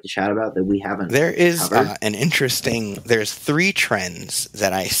you'd like to chat about that we haven't? There is there's 3 trends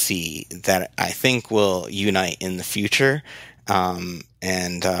that I see that I think will unite in the future, and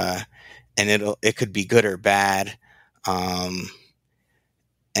it could be good or bad.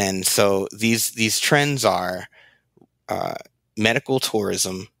 And so these trends are medical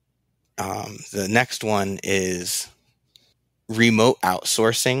tourism. The next one is remote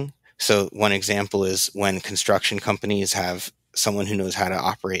outsourcing. So one example is when construction companies have someone who knows how to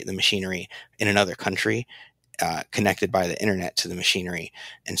operate the machinery in another country, connected by the internet to the machinery.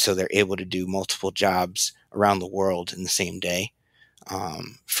 And so they're able to do multiple jobs around the world in the same day,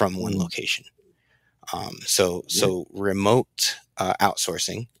 from one location. So remote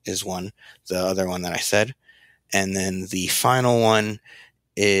outsourcing is one, the other one that I said. And then the final one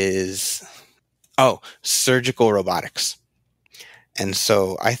is, surgical robotics. And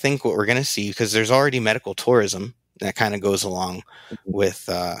so I think what we're going to see, because there's already medical tourism that kind of goes along with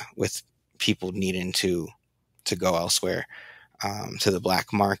people needing to go elsewhere, to the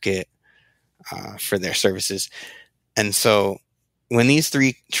black market, for their services. And so when these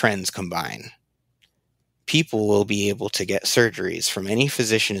 3 trends combine, people will be able to get surgeries from any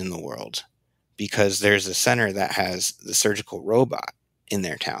physician in the world because there's a center that has the surgical robot in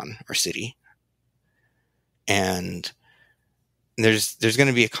their town or city. And there's going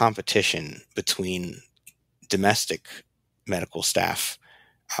to be a competition between domestic medical staff,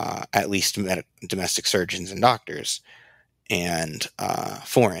 at least domestic surgeons and doctors, and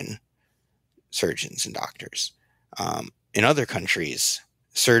foreign surgeons and doctors. In other countries,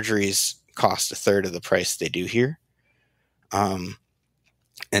 surgeries cost 1/3 of the price they do here.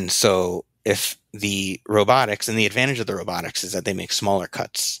 And so if the robotics, and the advantage of the robotics is that they make smaller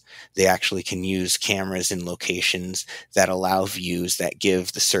cuts. They actually can use cameras in locations that allow views that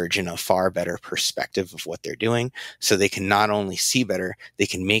give the surgeon a far better perspective of what they're doing. So they can not only see better, they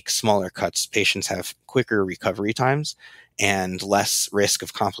can make smaller cuts. Patients have quicker recovery times and less risk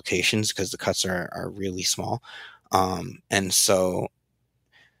of complications because the cuts are really small. And so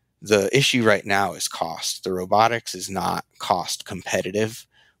the issue right now is cost. The robotics is not cost competitive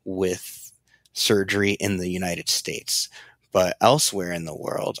with surgery in the United States. But elsewhere in the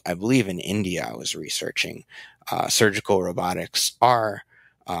world, I believe in India, I was researching, surgical robotics are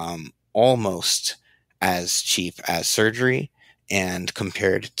almost as cheap as surgery. And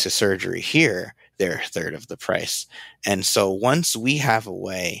compared to surgery here, they're 1/3 of the price. And so once we have a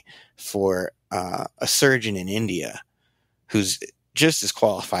way for a surgeon in India who's just as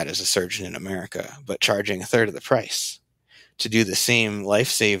qualified as a surgeon in America, but charging 1/3 of the price to do the same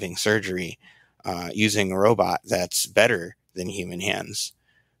life-saving surgery using a robot that's better than human hands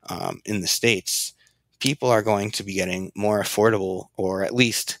in the States, people are going to be getting more affordable, or at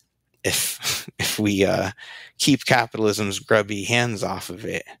least if we keep capitalism's grubby hands off of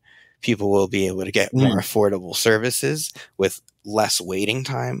it, people will be able to get more affordable services with less waiting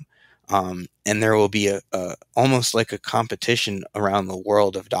time. And there will be a almost like a competition around the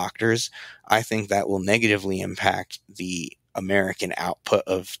world of doctors. I think that will negatively impact the American output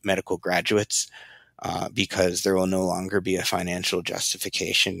of medical graduates, because there will no longer be a financial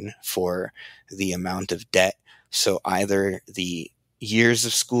justification for the amount of debt. So either the years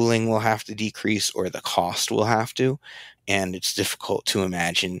of schooling will have to decrease or the cost will have to. And it's difficult to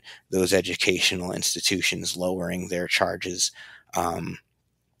imagine those educational institutions lowering their charges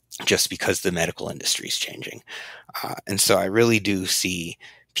just because the medical industry is changing. And so I really do see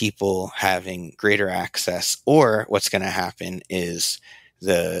people having greater access, or what's going to happen is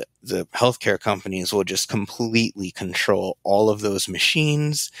the healthcare companies will just completely control all of those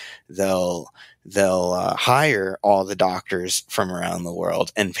machines. They'll hire all the doctors from around the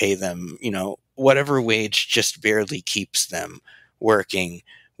world and pay them, whatever wage just barely keeps them working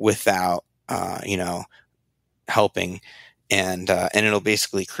without, helping. And it'll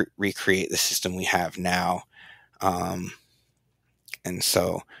basically recreate the system we have now. And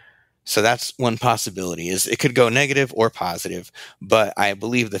so that's one possibility, is it could go negative or positive, but I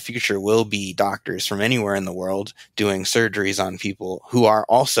believe the future will be doctors from anywhere in the world doing surgeries on people who are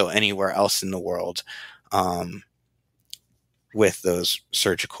also anywhere else in the world, with those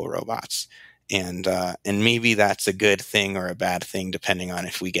surgical robots. And maybe that's a good thing or a bad thing, depending on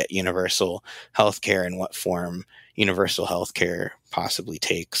if we get universal healthcare and what form universal healthcare possibly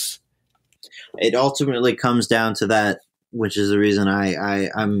takes. It ultimately comes down to that, which is the reason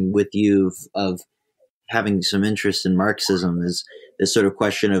I'm with you of having some interest in Marxism, is this sort of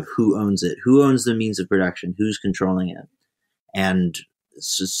question of who owns it, who owns the means of production, who's controlling it. And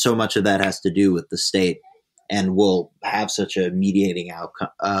so much of that has to do with the state, and will have such a mediating outcome,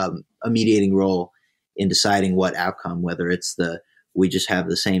 a mediating role in deciding what outcome, whether it's we just have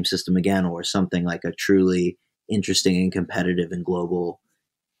the same system again, or something like a truly interesting and competitive and global,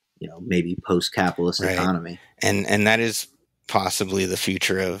 maybe post-capitalist economy. And that is possibly the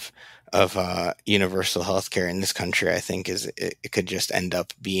future of universal healthcare in this country. I think it could just end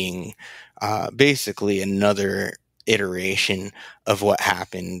up being basically another iteration of what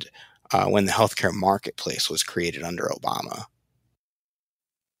happened when the healthcare marketplace was created under Obama.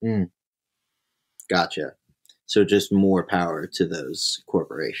 Gotcha. So just more power to those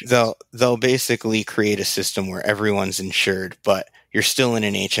corporations. They'll basically create a system where everyone's insured, but you're still in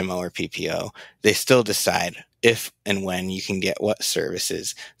an HMO or PPO. They still decide if and when you can get what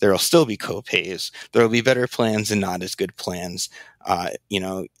services. There will still be co-pays. There will be better plans and not as good plans.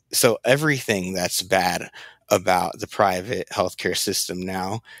 So everything that's bad about the private healthcare system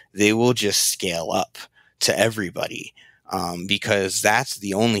now, they will just scale up to everybody, because that's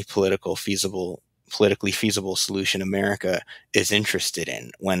the only politically feasible solution America is interested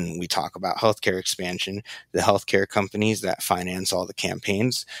in. When we talk about healthcare expansion, the healthcare companies that finance all the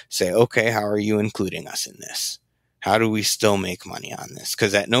campaigns say, okay, how are you including us in this? How do we still make money on this?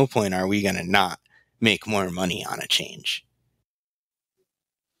 Because at no point are we going to not make more money on a change.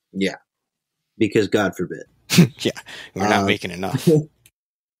 Yeah, because God forbid. Yeah, we're not making enough.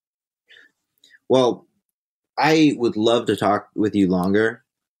 Well, I would love to talk with you longer.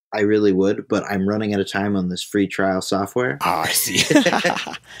 I really would, but I'm running out of time on this free trial software. Oh, I see.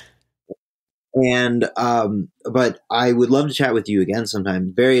 And, but I would love to chat with you again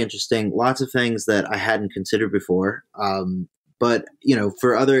sometime. Very interesting. Lots of things that I hadn't considered before. But,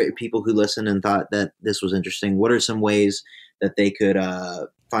 for other people who listen and thought that this was interesting, what are some ways that they could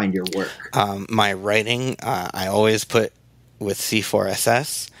find your work? My writing, I always put with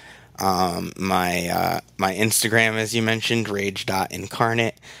C4SS. My Instagram, as you mentioned,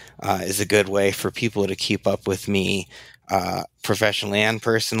 Rage.Incarnate, is a good way for people to keep up with me professionally and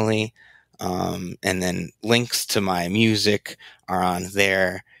personally. And then links to my music are on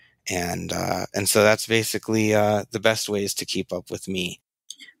there. And so that's basically the best ways to keep up with me.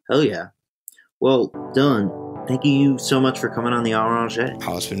 Hell yeah. Well, Dillon, thank you so much for coming on the Orange.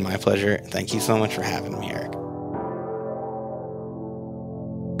 Oh, it's been my pleasure. Thank you so much for having me, Eric.